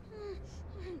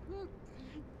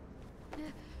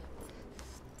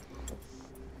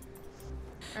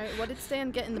 Alright, what did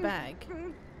Stan get in the bag?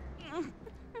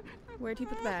 Where'd he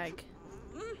put the bag?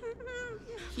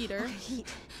 Heater. Okay,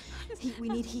 heat. Heat, we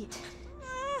need heat.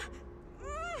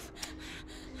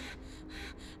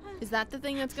 Is that the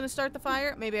thing that's gonna start the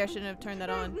fire? Maybe I shouldn't have turned that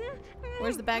on.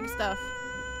 Where's the bag of stuff?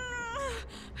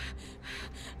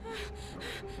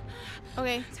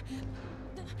 Okay.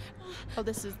 Oh,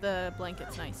 this is the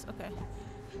blankets. Nice. Okay.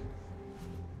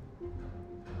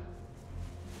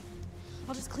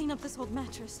 I'll just clean up this old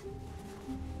mattress.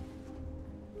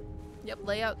 Yep,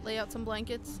 lay out some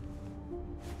blankets.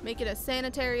 Make it as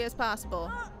sanitary as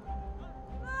possible.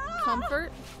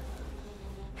 Comfort.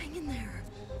 Hang in there.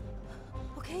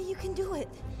 Okay, you can do it.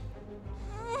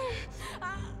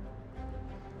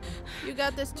 You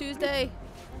got this, Tuesday.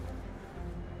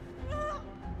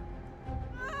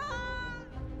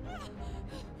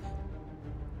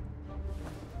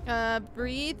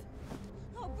 Breathe.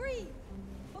 Oh, breathe.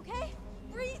 Okay?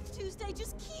 Breathe, Tuesday.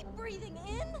 Just keep breathing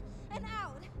in and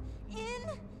out. In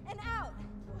and out.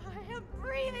 I am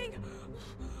breathing.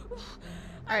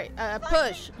 Alright,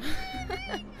 push.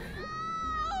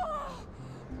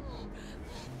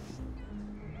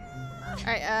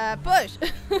 Alright, push.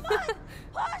 Push!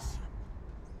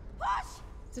 Push!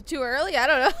 Is it too early? I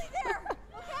don't know. There,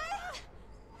 okay?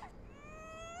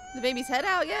 The baby's head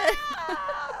out yet?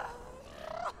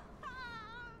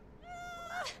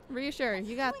 Reassure,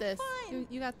 you got this. Fine.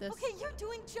 You got this. Okay, you're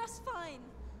doing just fine.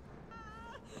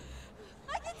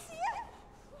 I can see it.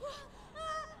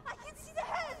 I can see the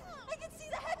head. I can see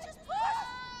the head. Just push.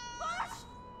 Push.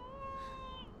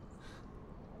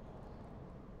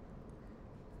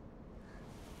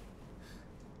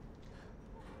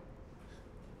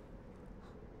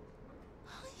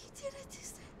 Oh, you did it,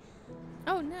 Tuesday.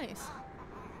 Oh, nice.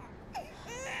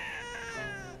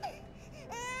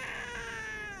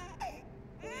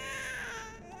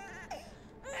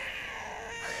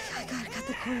 I gotta cut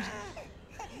the cord.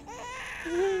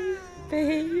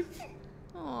 Babe.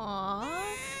 Aww.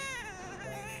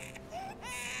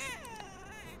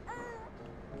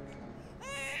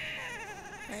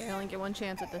 Alright, I only get one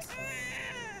chance at this.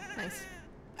 Nice.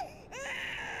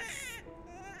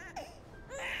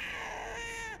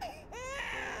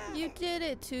 You did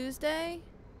it, Tuesday.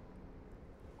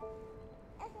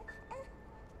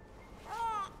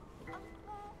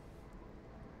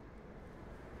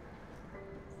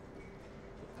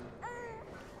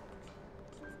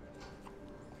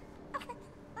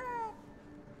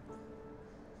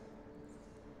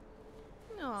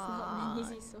 It's not been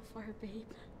easy so far,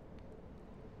 babe.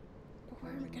 But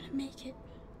we're gonna make it.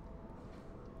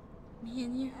 Me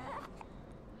and you.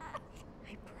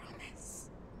 I promise.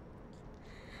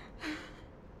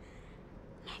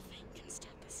 Nothing can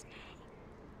stop us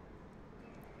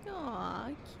now. Aw,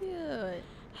 cute.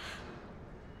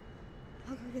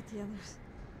 I'll go get the others.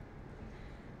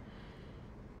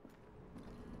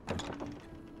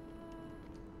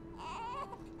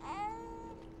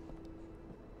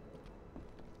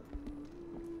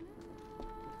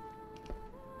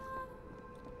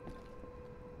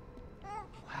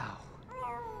 Wow.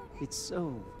 It's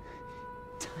so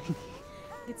tiny.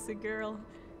 It's a girl.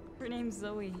 Her name's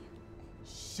Zoe.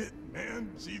 Shit, man.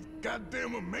 She's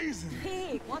goddamn amazing.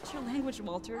 Hey, watch your language,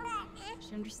 Walter.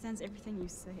 She understands everything you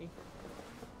say.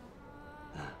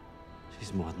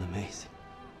 She's more than amazing.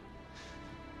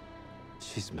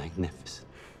 She's magnificent.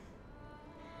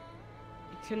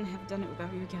 I couldn't have done it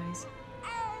without you guys.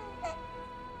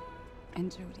 And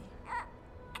Jody.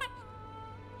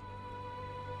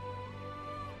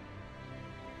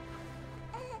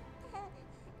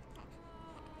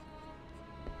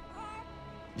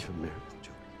 You're a miracle,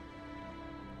 Jody.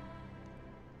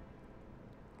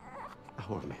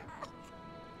 Our miracle.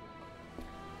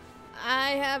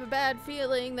 I have a bad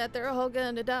feeling that they're all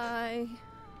gonna die.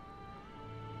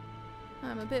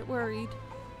 I'm a bit worried.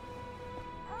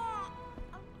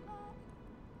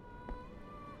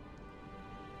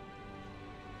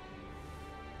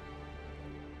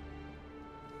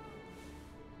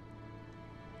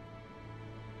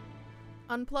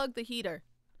 Unplug the heater.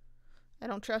 I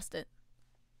don't trust it.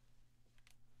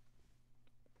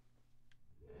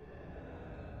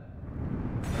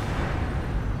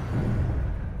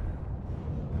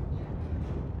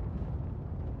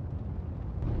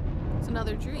 It's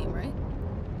another dream, right?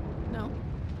 No.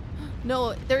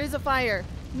 No, there is a fire.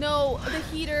 No, the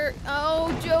heater.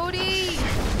 Oh, Jody!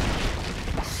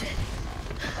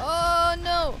 Oh,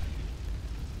 no.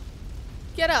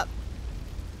 Get up.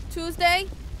 Tuesday?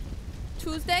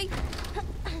 Tuesday?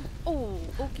 Oh,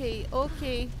 okay,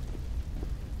 okay.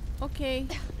 Okay.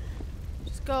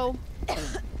 Just go.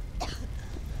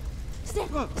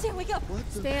 Stan, wake up. What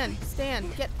the? Stan,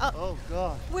 get up. Oh,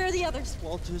 God. Where are the others?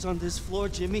 Walter's on this floor,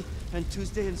 Jimmy, and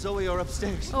Tuesday and Zoe are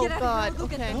upstairs. Oh, Get out of here, God, I'll go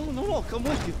get okay. them. No, I'll come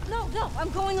with you. No,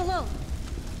 I'm going alone.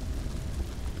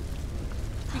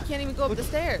 We can't even go up the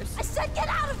stairs. I said get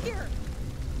out of here.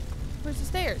 Where's the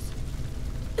stairs?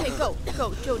 Okay, go,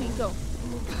 Jody, go.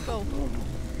 Go.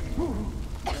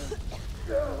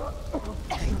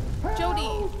 Jody!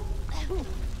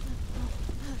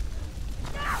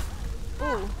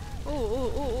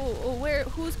 Oh, where,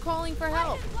 who's calling for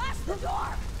help? Blast the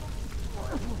door.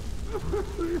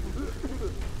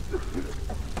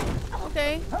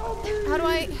 Okay. How do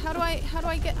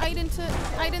I get Aiden to...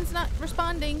 Aiden's not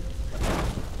responding.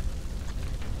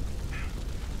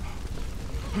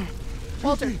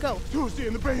 Walter, go. Tuesday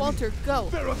and the baby. Walter, go.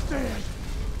 They're upstairs.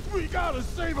 We gotta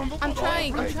save them before I'm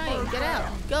trying. Get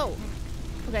out. Go.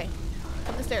 Okay.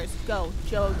 Up the stairs. Go.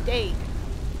 Jody.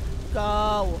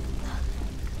 Go.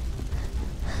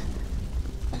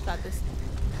 I got this.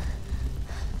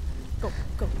 Go.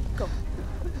 Go. Go.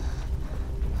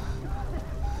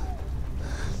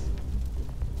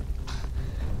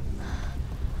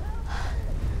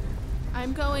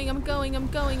 I'm going.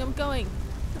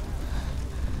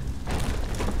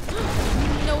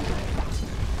 No.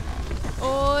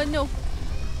 Oh no.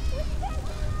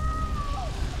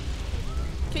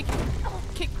 Kick.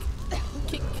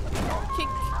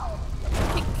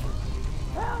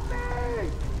 Help me!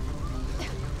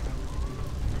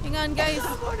 Hang on, guys.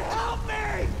 Someone help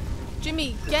me!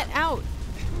 Jimmy, get out.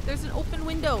 There's an open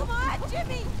window. Come on,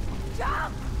 Jimmy!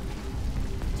 Jump!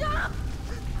 Jump!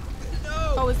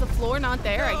 No! Oh, is the floor not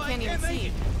there? No, I can't even make see.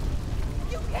 it.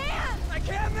 You can! I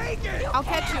can't make it! I'll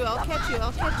catch you. I'll catch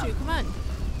you. Come on.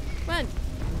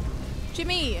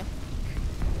 Jimmy.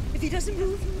 If he doesn't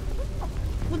move,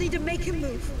 we'll need to make him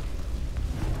move.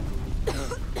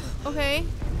 Okay.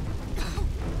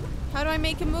 How do I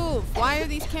make him move? Why are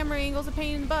these camera angles a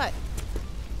pain in the butt?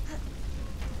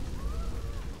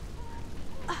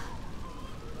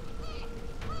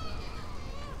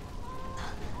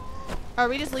 Are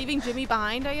we just leaving Jimmy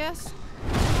behind, I guess?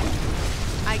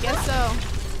 I guess so.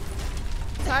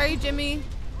 Sorry, Jimmy.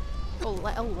 Oh,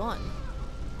 L1.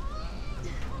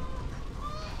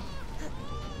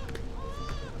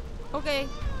 Okay.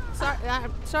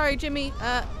 Sorry, Jimmy.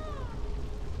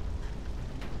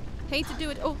 Hate to do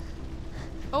it.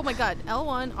 Oh my God.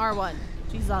 L1, R1.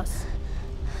 Jesus.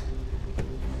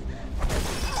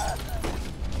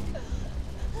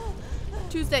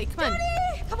 Tuesday, come on.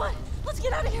 Daddy! Come on, let's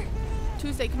get out of here.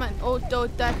 Tuesday, come on. Oh,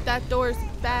 that door's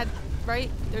bad,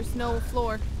 right? There's no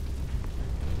floor.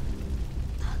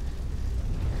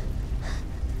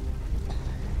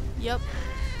 Yep.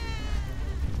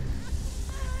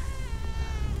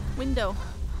 Window.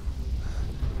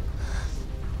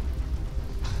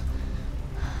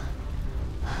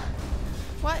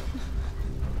 What?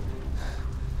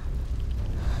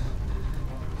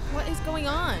 What is going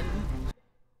on?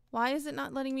 Why is it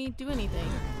not letting me do anything?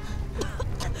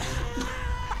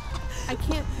 I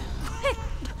can't.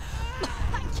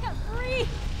 I can't breathe.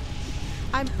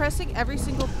 I'm pressing every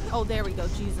single. Oh, there we go.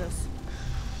 Jesus.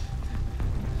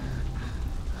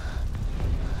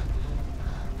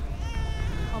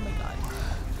 Oh my God.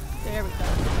 There we go.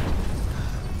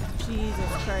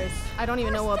 Jesus Christ. I don't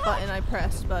even know what button I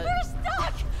pressed, but. We're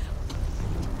stuck.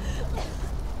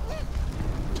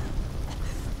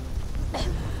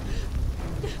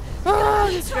 Oh,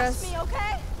 the Trust stress. me,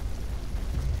 okay?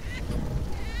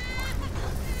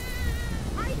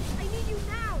 I need you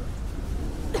now.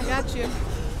 I got you.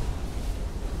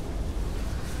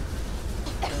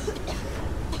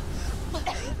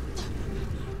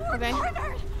 Okay.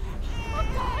 Partnered. Oh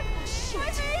God. Shit. My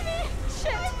baby.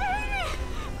 Shit. My baby.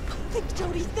 Think,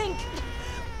 Jody, think.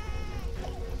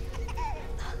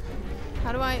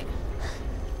 How do I?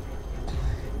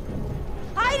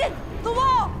 Aiden, the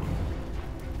wall.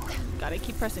 God, I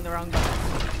keep pressing the wrong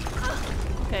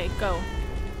button. Okay, go.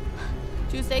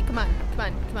 Tuesday, come on.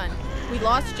 We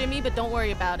lost Jimmy, but don't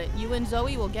worry about it. You and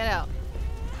Zoe will get out.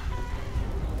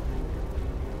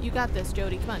 You got this,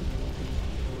 Jody. Come on.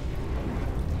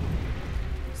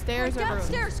 Stairs Right or rooms?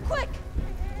 downstairs, quick.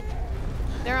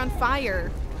 They're on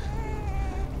fire.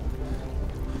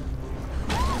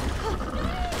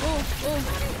 Oh.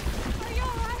 Are you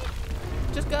alright?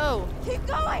 Just go. Keep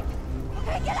going.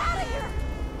 Okay, get out of here.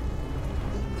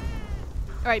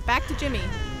 All right, back to Jimmy.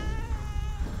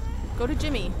 Go to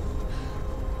Jimmy.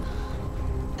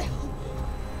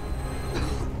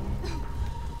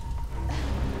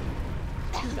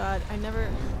 Oh God, I never.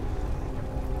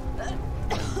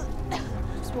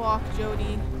 Just walk,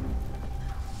 Jody.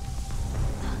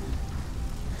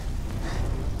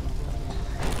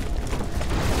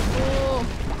 Oh.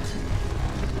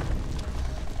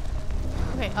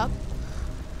 Okay, up.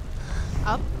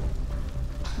 Up.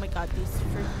 Oh my God, these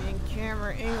freaking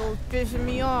camera angles pissing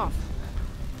me off.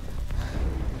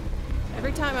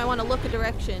 Every time I want to look a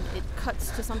direction, it cuts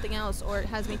to something else or it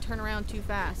has me turn around too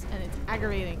fast and it's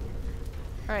aggravating.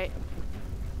 Alright.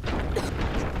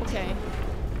 Okay.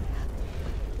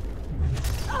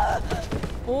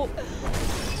 Oh.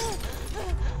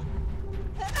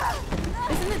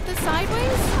 Isn't it the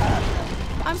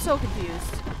sideways? I'm so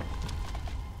confused.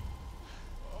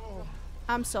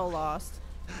 I'm so lost.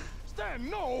 Stan,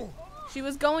 no! She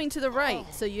was going to the right,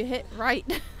 so you hit right.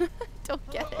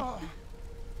 Don't get it.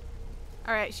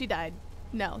 Alright, she died.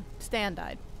 No, Stan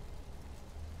died.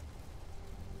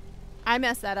 I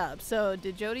messed that up. So,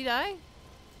 did Jody die?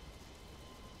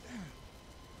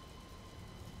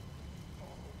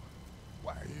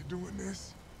 Why are you doing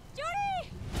this?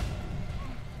 Jody!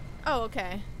 Oh,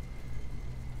 okay.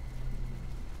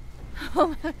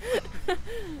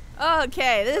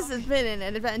 Okay, this has been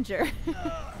an adventure.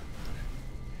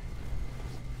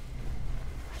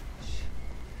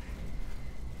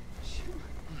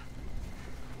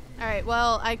 Alright,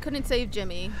 well, I couldn't save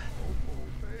Jimmy.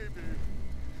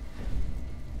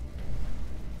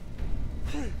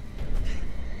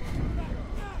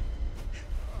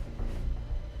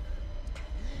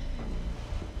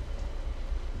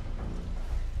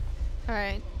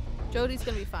 Alright, Jody's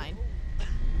gonna be fine.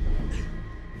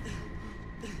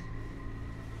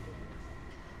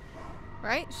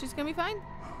 Right? She's gonna be fine?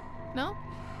 No?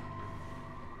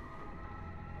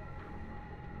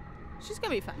 She's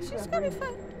gonna be fine. She's gonna be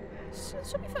fine.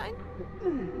 She'll be fine.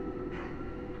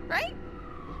 Right?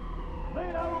 Lay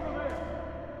it out over there.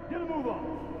 Get a move on.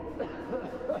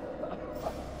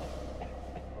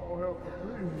 Oh, help me,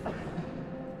 please.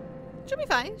 She'll be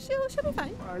fine. She'll be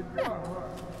fine. My Yeah. God.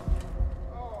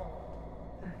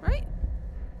 Right?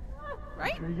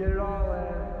 Right? You get it all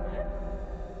out.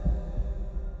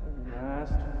 Every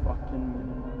last fucking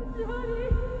minute. Jody!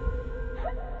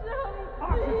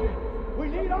 Oxygen! We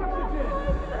need oxygen!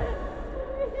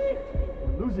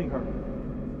 We're losing her.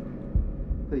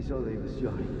 Please don't leave us,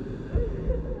 Johnny.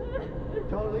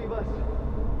 Don't leave us.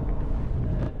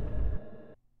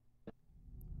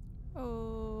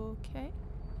 Okay.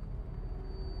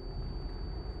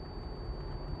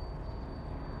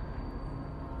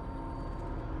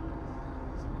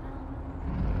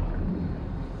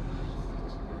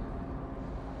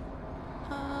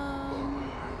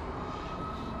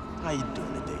 How you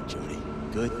doing today, Jody?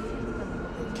 Good?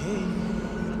 Okay, I'm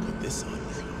gonna put this on you.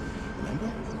 Remember?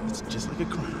 It's just like a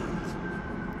crown.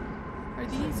 Are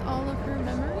these all of her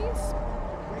memories?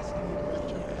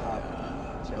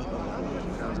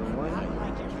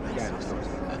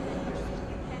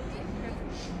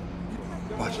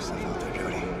 Watch yourself out there,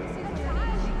 Jody.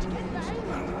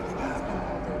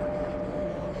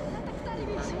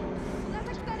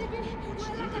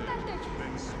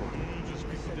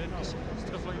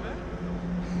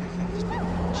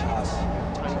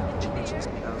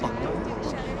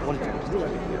 I wanted to be warm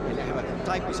and have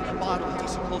diapers in a bottle and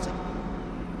decent clothes.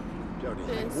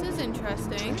 This is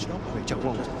interesting. I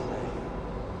won't.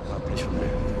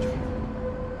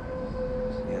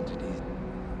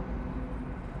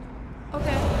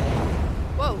 Okay.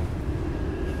 Whoa.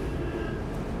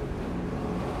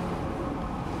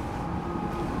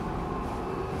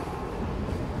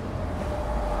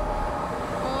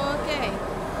 Okay.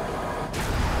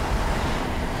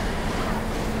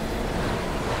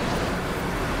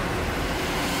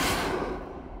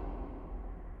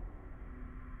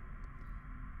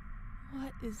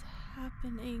 What is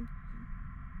happening?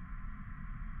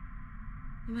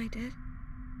 Am I dead?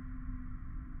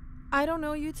 I don't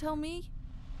know, you tell me.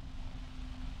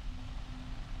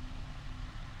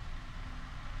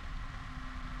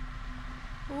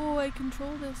 Oh, I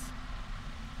control this.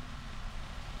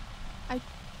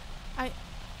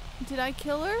 Did I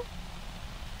kill her?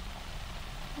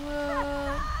 What?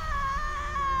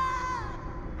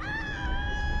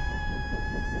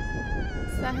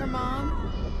 Is that her mom?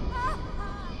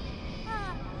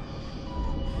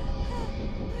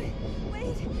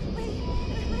 Wait,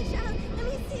 watch out. Let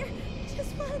me see her.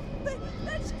 Just one, but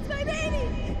that's just my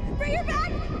baby. Bring her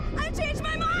back. I've changed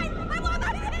my mind. I want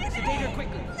my baby. Sedate her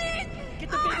quickly. Please. Get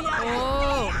the baby out.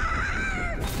 Oh.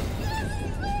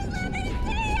 Please let me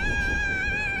see her.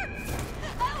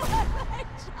 I want my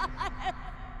child.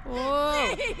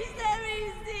 Whoa. Please let me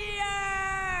see her.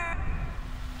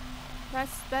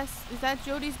 Is that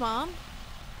Jody's mom?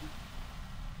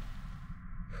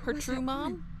 Her Was true that mom?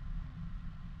 woman?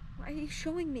 Why are you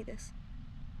showing me this?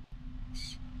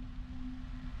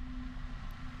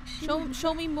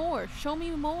 Show me more. Show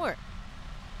me more.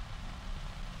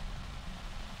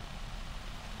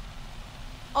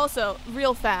 Also,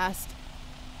 real fast,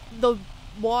 the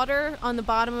water on the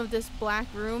bottom of this black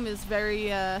room is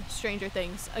very Stranger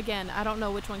Things. Again, I don't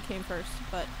know which one came first,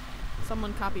 but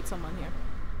someone copied someone here.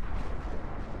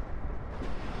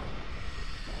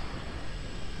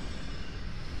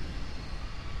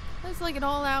 It's like an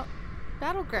all-out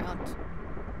battleground. Is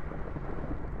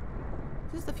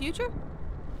this the future?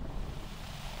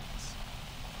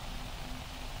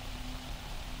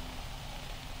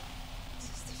 This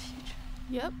is the future.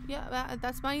 Yep, yeah,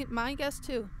 that's my guess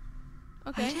too.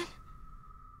 Okay.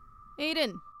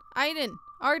 Aiden,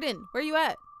 Arden, where you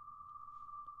at?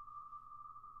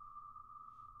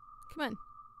 Come on.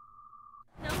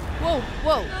 No. Whoa,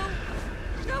 whoa.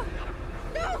 No.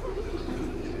 No.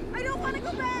 I don't want to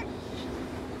go back.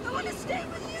 I want to stay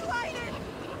with you, Aiden.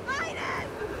 Aiden.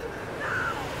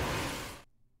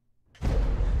 No.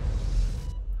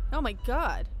 Oh my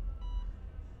god.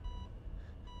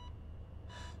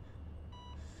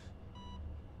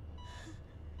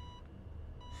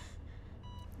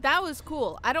 That was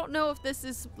cool. I don't know if this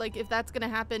is, like, if that's gonna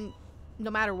happen no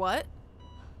matter what,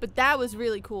 but that was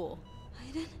really cool.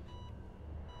 Aiden?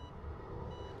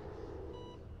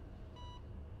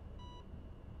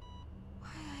 Why,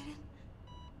 Aiden?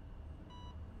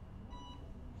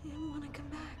 You didn't want to come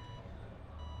back.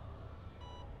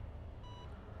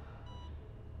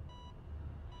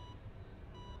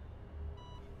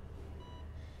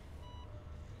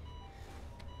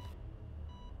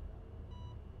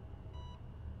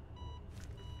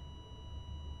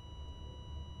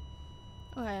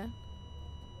 Okay.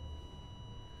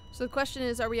 So the question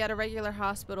is, are we at a regular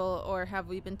hospital or have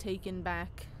we been taken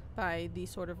back by these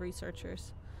sort of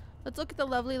researchers? Let's look at the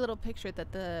lovely little picture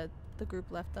that the group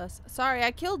left us. Sorry,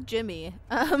 I killed Jimmy.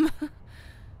 Couldn't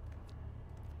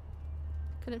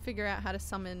figure out how to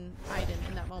summon Aiden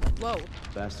in that moment. Whoa.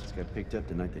 Bastards got picked up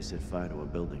the night they set fire to a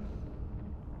building.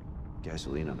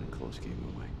 Gasoline on it close gave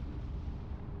them away.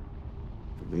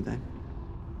 Believe that?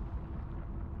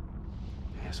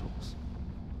 Assholes.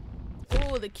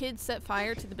 Oh, the kids set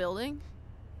fire to the building?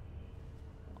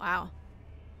 Wow.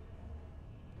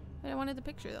 But I wanted the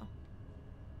picture, though.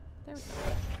 There we go.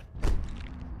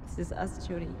 This is us,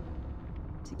 Jody.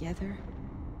 Together.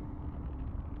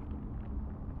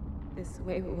 This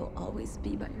way we will always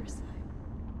be by your side.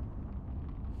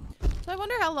 So I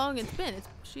wonder how long it's been.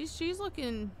 She's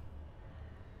looking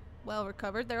well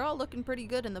recovered. They're all looking pretty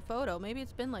good in the photo. Maybe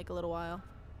it's been like a little while.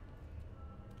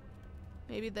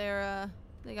 Maybe they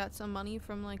got some money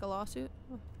from like a lawsuit.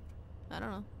 I don't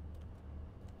know.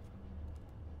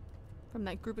 From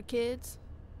that group of kids.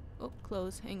 Oh,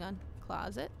 clothes. Hang on.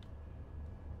 Closet.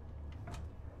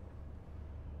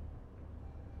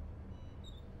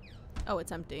 Oh,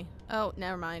 it's empty. Oh,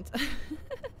 never mind.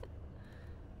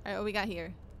 Alright, what we got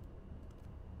here?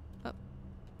 Oh,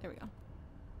 there we go.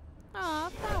 Aw,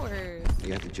 flowers. I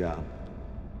got the job.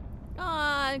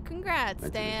 Aw, congrats,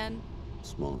 Stan.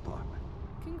 Small apartment.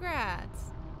 Congrats.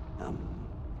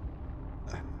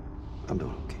 I'm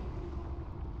doing okay.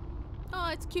 Oh,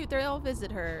 it's cute. They all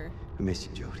visit her. I miss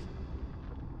you, Jody.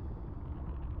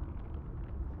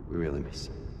 We really miss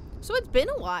you. So it's been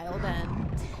a while then.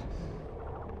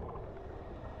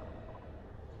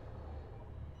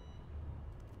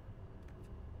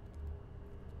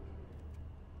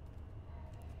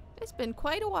 It's been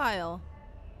quite a while.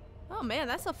 Oh man,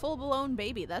 that's a full-blown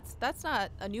baby. That's not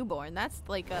a newborn. That's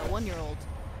like a 1-year-old.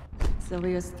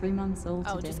 Sylvia's 3 months old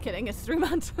today. Oh, just kidding. It's 3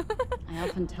 months. I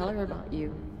often tell her about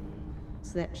you,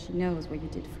 so that she knows what you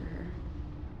did for her.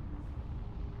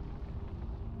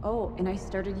 Oh, and I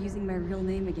started using my real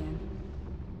name again.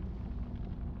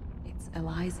 It's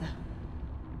Eliza.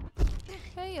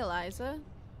 Hey, Eliza.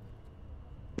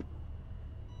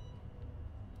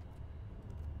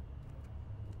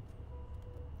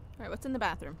 Alright, what's in the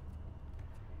bathroom?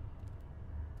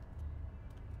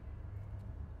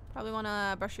 Probably want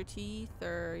to brush your teeth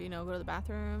or, you know, go to the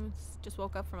bathroom. Just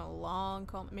woke up from a long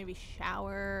coma. Maybe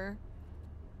shower.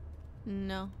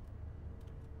 No.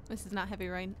 This is not heavy,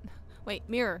 right? Wait,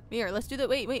 mirror. Mirror. Let's do that.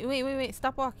 Wait.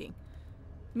 Stop walking.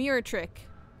 Mirror trick.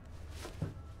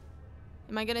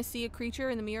 Am I going to see a creature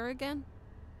in the mirror again?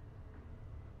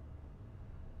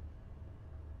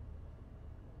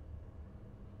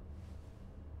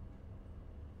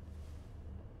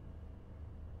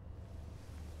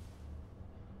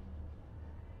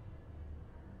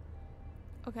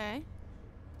 Okay.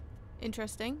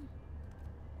 Interesting.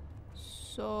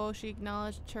 So she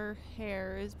acknowledged her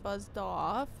hair is buzzed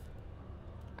off.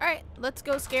 Alright, let's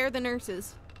go scare the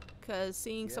nurses. Because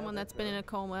seeing someone that's been in a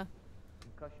coma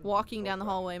walking down the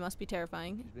hallway must be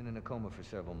terrifying. She's been in a coma for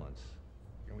several months.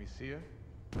 Can we see her?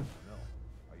 No.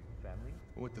 Are you family?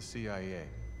 We're with the CIA.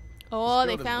 Oh, This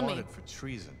they girl is found me. wanted for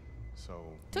treason. So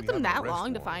Took we them have an that arrest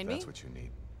long to warrant, find if me? That's what you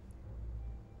need.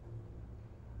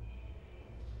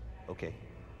 Okay.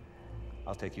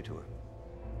 I'll take you to her.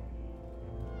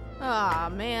 Aw,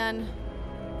 man.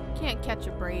 Can't catch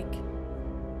a break.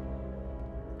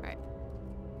 Alright.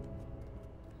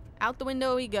 Out the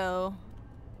window we go.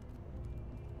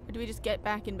 Or do we just get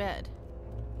back in bed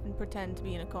and pretend to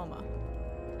be in a coma?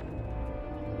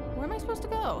 Where am I supposed to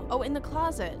go? Oh, in the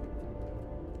closet.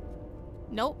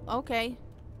 Nope. Okay.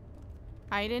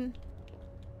 Hiding.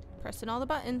 Pressing all the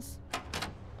buttons.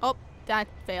 Oh, that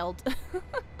failed.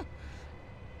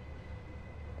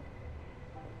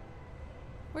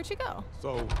 Where'd she go?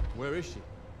 So, where is she?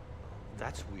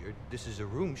 That's weird. This is a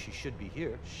room. She should be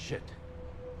here. Shit.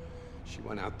 She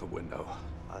went out the window.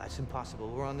 Oh, that's impossible.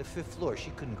 We're on the 5th floor.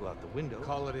 She couldn't go out the window.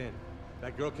 Call it in.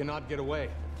 That girl cannot get away.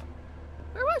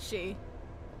 Where was she?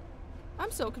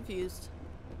 I'm so confused.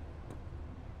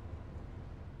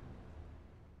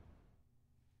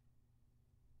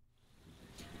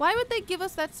 Why would they give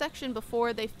us that section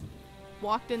before they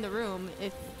walked in the room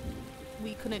if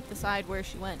we couldn't decide where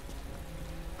she went?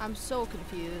 I'm so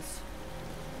confused.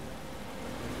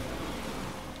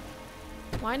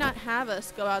 Why not have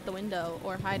us go out the window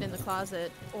or hide in the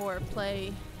closet or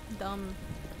play dumb,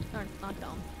 or not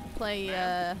dumb,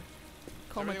 play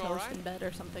comatose right? in bed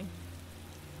or something?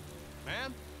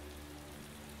 Ma'am?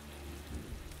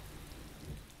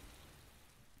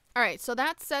 Alright, so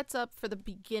that sets up for the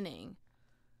beginning.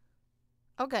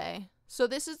 Okay, so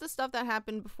this is the stuff that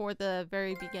happened before the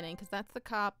very beginning, because that's the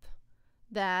cop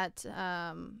that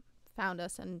found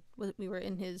us, and we were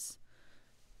in his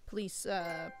police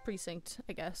precinct,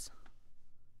 I guess,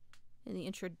 in the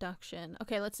introduction.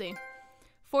 Okay, let's see.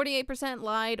 48%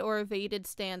 lied or evaded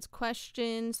Stan's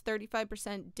questions.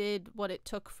 35% did what it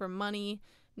took for money.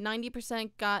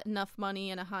 90% got enough money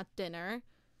and a hot dinner.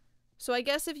 So I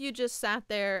guess if you just sat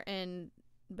there and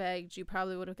begged, you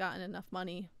probably would have gotten enough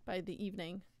money by the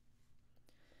evening.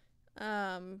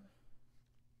 35%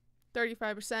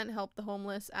 helped the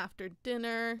homeless after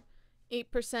dinner.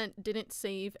 8% didn't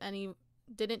save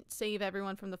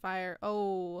everyone from the fire.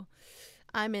 Oh,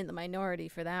 I'm in the minority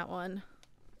for that one.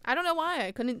 I don't know why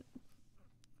I couldn't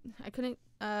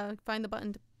find the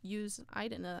button to use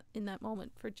Ida in that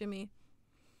moment for Jimmy.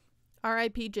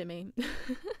 R.I.P. Jimmy.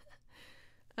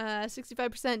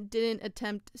 65% didn't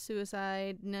attempt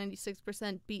suicide.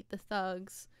 96% beat the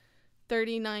thugs.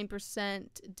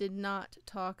 39% did not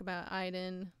talk about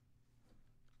Aiden.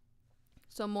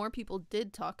 So more people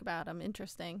did talk about him.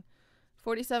 Interesting.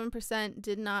 47%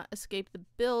 did not escape the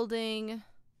building.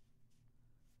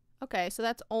 Okay, so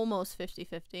that's almost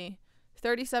 50-50.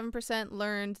 37%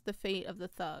 learned the fate of the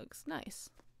thugs. Nice.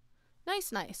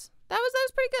 Nice, nice. That was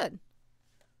pretty good.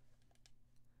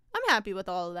 I'm happy with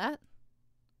all of that.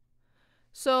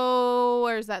 So,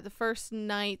 where's that? The first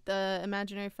night, the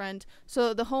imaginary friend.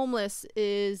 So, the homeless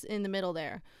is in the middle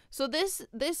there. So, this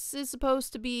is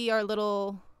supposed to be our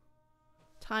little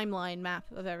timeline map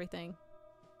of everything.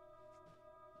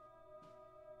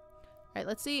 Alright,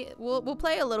 let's see. We'll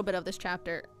play a little bit of this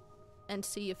chapter and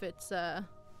see if it's a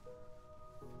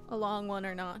long one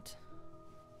or not.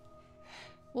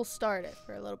 We'll start it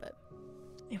for a little bit.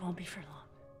 It won't be for long.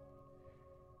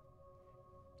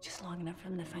 Just long enough for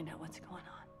them to find out what's going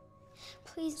on.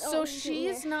 Please don't. So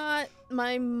she's not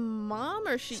my mom,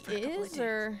 or she is,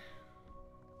 or...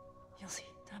 You'll see.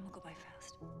 Time will go by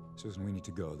fast. Susan, we need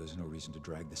to go. There's no reason to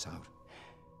drag this out.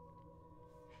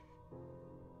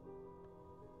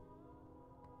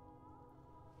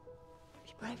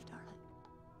 Be brave, darling.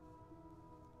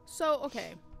 So,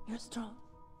 okay. You're strong.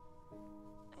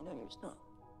 I know you're strong.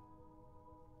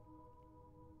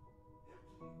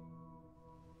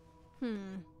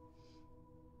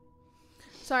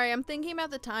 Sorry, I'm thinking about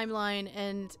the timeline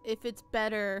and if it's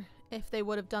better if they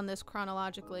would have done this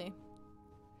chronologically.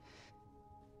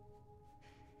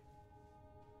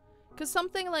 Because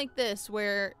something like this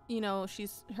where, you know,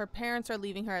 her parents are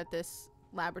leaving her at this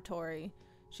laboratory.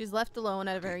 She's left alone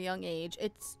at a very young age.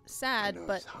 It's sad,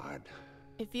 but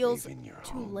it feels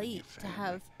too late to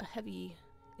have a heavy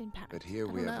impact. But here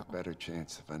we have a better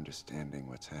chance of understanding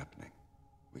what's happening.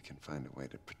 We can find a way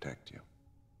to protect you.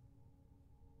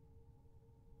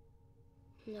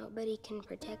 Nobody can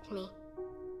protect me.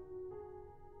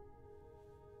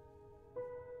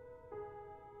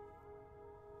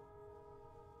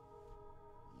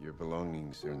 Your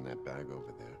belongings are in that bag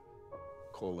over there.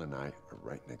 Cole and I are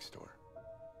right next door.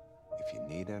 If you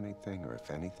need anything or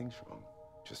if anything's wrong,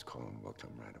 just call and we'll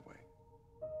come right away.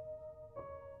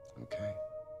 Okay?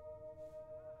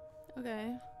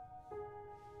 Okay.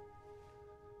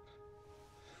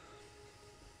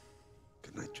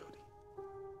 Good night, Jody.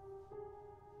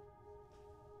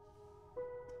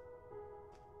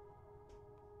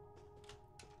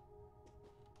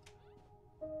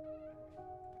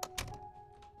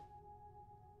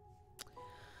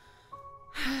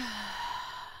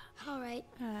 All right.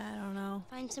 I don't know.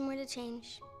 Find somewhere to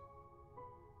change.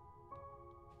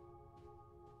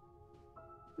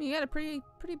 You got a pretty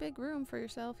big room for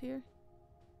yourself here.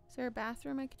 Is there a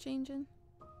bathroom I could change in?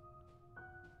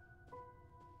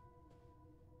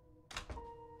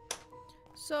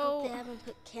 So they haven't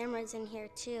put cameras in here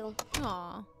too.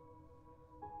 Aw.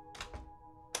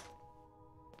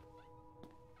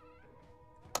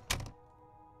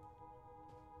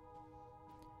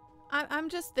 I'm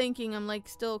just thinking, I'm like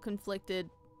still conflicted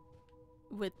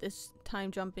with this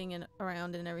time jumping and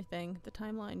around and everything. The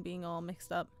timeline being all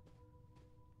mixed up.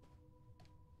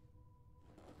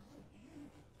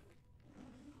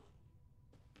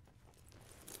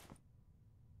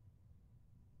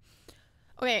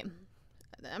 Okay,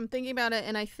 I'm thinking about it,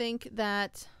 and I think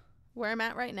that where I'm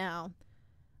at right now,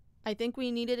 I think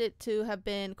we needed it to have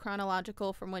been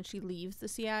chronological from when she leaves the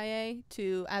CIA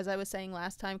to, as I was saying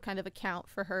last time, kind of account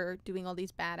for her doing all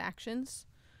these bad actions.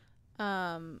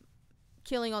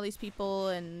 Killing all these people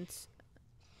and,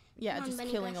 yeah, Come on, just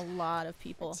Benny killing Beth. a lot of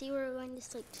people. Let's see where we're going to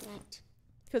sleep tonight.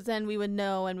 Because then we would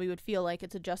know and we would feel like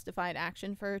it's a justified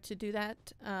action for her to do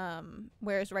that.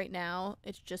 Whereas right now,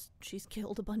 it's just she's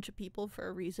killed a bunch of people for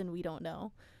a reason we don't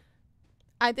know.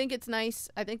 I think it's nice.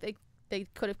 I think they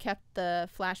could have kept the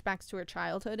flashbacks to her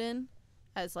childhood in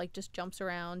as like just jumps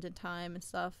around in time and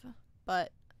stuff.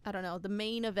 But I don't know. The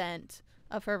main event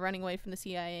of her running away from the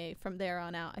CIA from there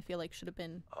on out, I feel like should have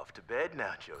been Off to bed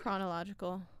now, Jody.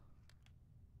 chronological.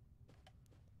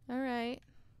 All right.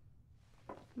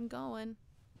 I'm going.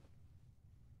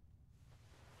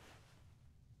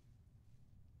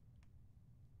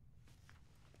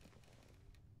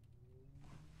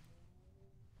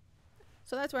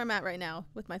 So that's where I'm at right now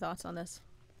with my thoughts on this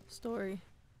story.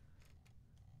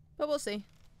 But we'll see.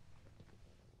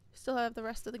 Still have the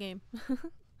rest of the game. I'm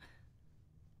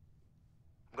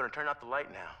gonna turn out the light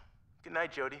now. Good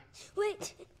night, Jody.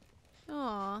 Wait!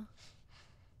 Aw.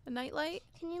 A nightlight?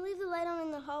 Can you leave the light on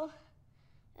in the hall?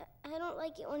 I don't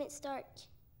like it when it's dark.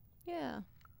 Yeah.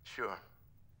 Sure.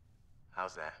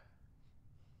 How's that?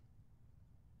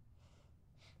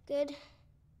 Good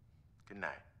Good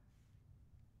night.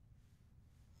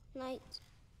 night.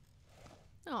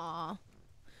 Aw.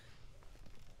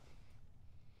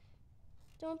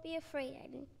 Don't be afraid,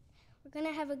 Aiden. We're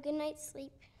gonna have a good night's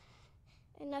sleep,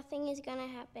 and nothing is gonna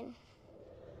happen.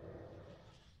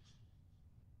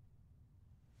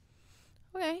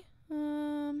 Okay.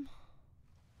 I'm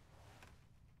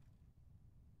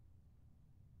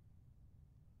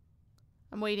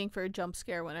waiting for a jump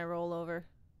scare when I roll over.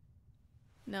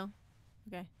 No?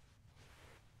 Okay.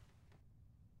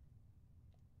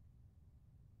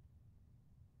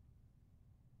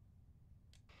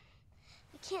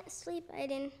 I can't sleep,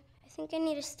 Aiden. I think I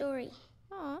need a story.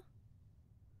 Aw.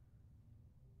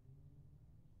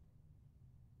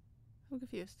 I'm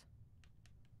confused.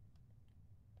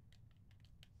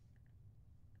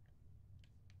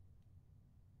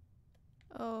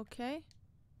 Okay.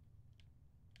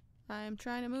 I'm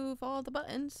trying to move all the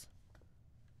buttons,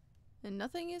 and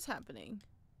nothing is happening.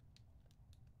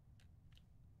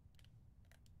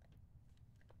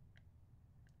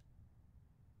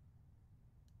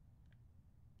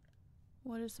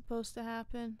 What is supposed to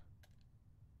happen?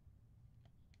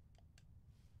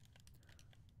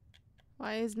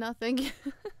 Why is nothing?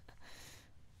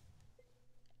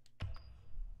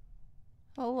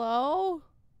 Hello?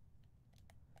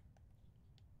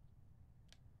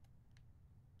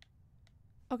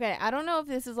 Okay, I don't know if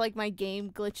this is like my game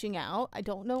glitching out. I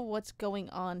don't know what's going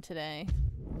on today.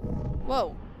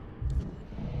 Whoa.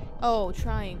 Oh,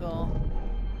 triangle.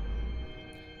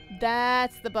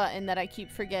 That's the button that I keep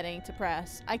forgetting to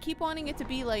press. I keep wanting it to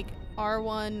be like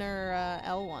R1 or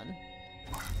L1.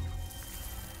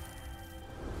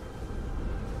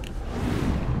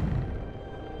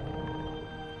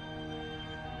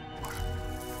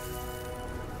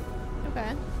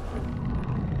 Okay.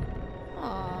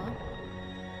 Aww.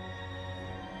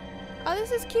 Oh,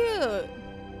 this is cute.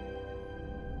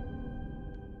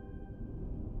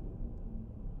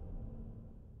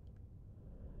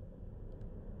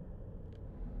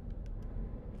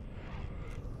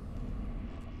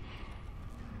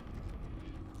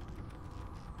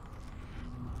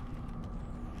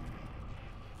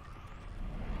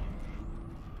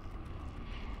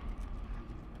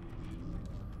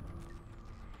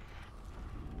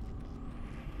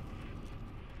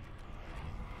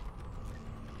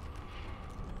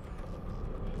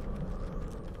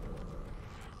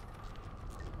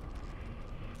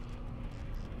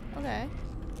 Okay.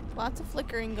 Lots of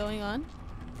flickering going on.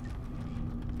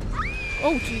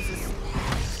 Oh, Jesus.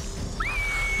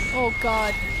 Oh,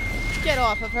 God. Get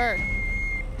off of her.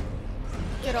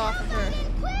 Get off of her.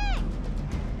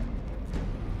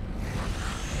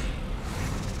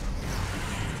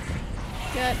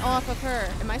 Get off of her.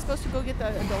 Am I supposed to go get the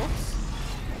adults?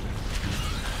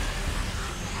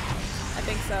 I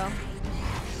think so.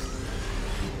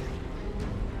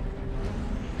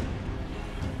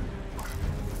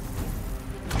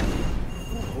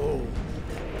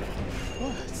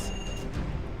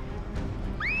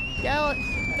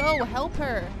 go. Help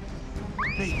her.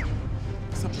 Hey,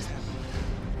 something's happening.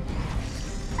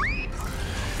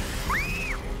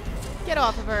 Get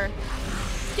off of her.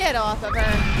 Get off of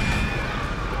her.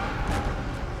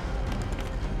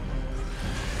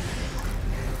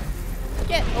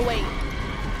 Get away.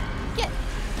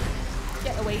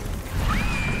 Get away.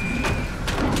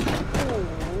 Oh.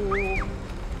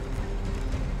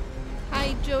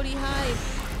 Hide, Jody, hide.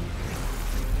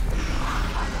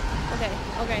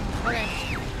 Okay.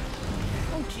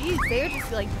 Oh, geez, they're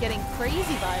just like getting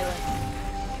crazy violent.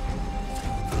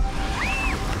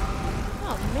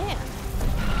 Oh, man.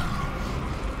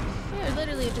 They're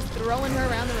literally just throwing her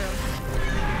around the room.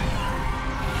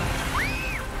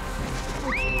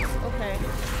 Oh, jeez. Okay.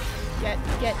 Get.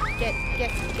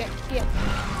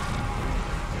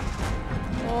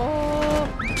 Oh.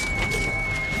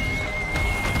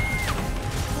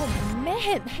 Oh,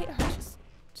 man. They are just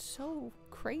so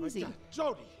crazy.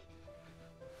 Jody.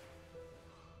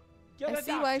 I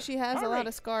see why she has a lot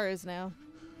of scars now.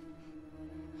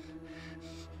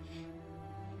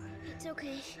 It's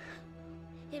okay.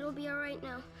 It'll be alright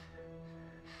now.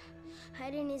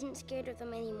 Hayden isn't scared of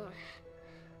them anymore.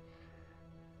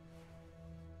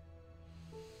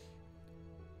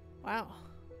 Wow.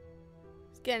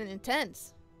 It's getting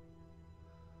intense.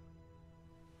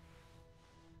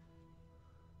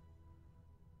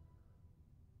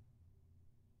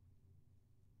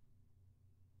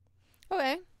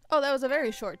 Okay. Oh, that was a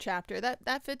very short chapter.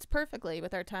 That fits perfectly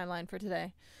with our timeline for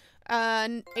today.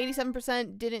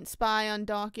 87% didn't spy on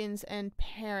Dawkins and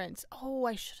parents. Oh,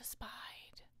 I should have spied.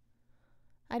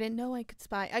 I didn't know I could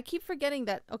spy. I keep forgetting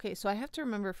that. Okay, so I have to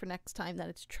remember for next time that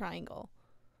it's triangle.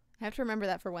 I have to remember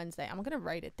that for Wednesday. I'm going to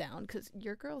write it down because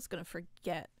your girl's going to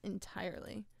forget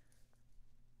entirely.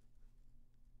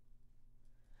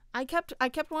 I kept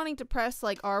wanting to press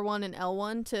like R1 and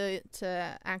L1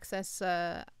 to access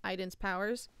Aiden's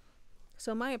powers.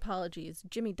 So my apologies.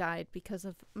 Jimmy died because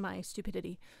of my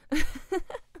stupidity.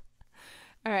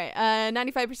 All right.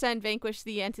 95% vanquished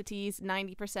the entities.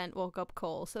 90% woke up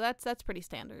Cole. So that's pretty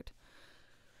standard.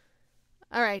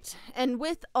 All right. And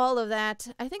with all of that,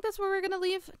 I think that's where we're going to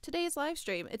leave today's live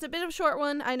stream. It's a bit of a short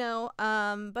one, I know,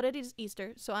 but it is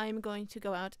Easter. So I'm going to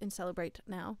go out and celebrate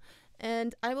now.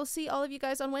 And I will see all of you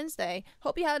guys on Wednesday.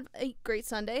 Hope you had a great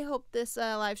Sunday. Hope this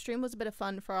live stream was a bit of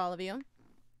fun for all of you.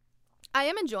 I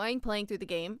am enjoying playing through the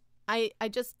game.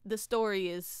 The story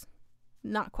is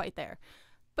not quite there.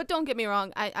 But don't get me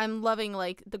wrong, I'm loving,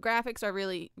 like, the graphics are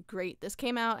really great. This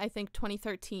came out, I think,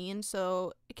 2013,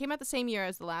 so it came out the same year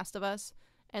as The Last of Us,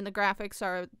 and the graphics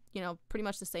are, you know, pretty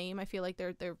much the same. I feel like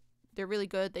they're really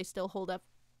good. They still hold up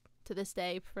to this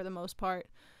day for the most part.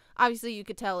 Obviously, you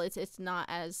could tell it's not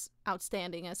as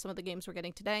outstanding as some of the games we're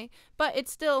getting today, but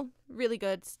it's still really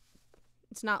good.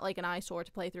 It's not like an eyesore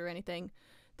to play through or anything.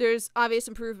 There's obvious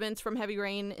improvements from Heavy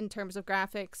Rain in terms of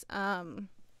graphics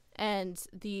and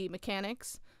the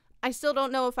mechanics. I still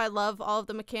don't know if I love all of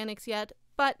the mechanics yet,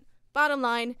 but bottom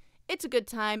line, it's a good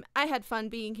time. I had fun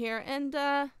being here, and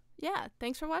yeah,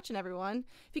 thanks for watching, everyone.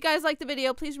 If you guys liked the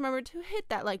video, please remember to hit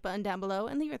that like button down below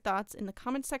and leave your thoughts in the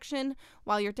comment section.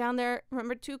 While you're down there,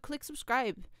 remember to click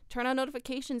subscribe, turn on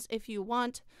notifications if you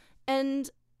want, and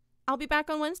I'll be back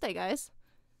on Wednesday, guys.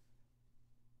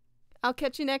 I'll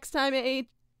catch you next time,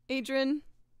 Adrian.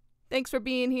 Thanks for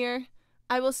being here.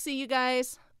 I will see you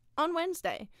guys on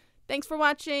Wednesday. Thanks for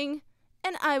watching,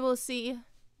 and I will see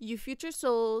you future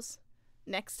souls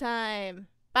next time.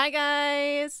 Bye,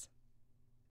 guys!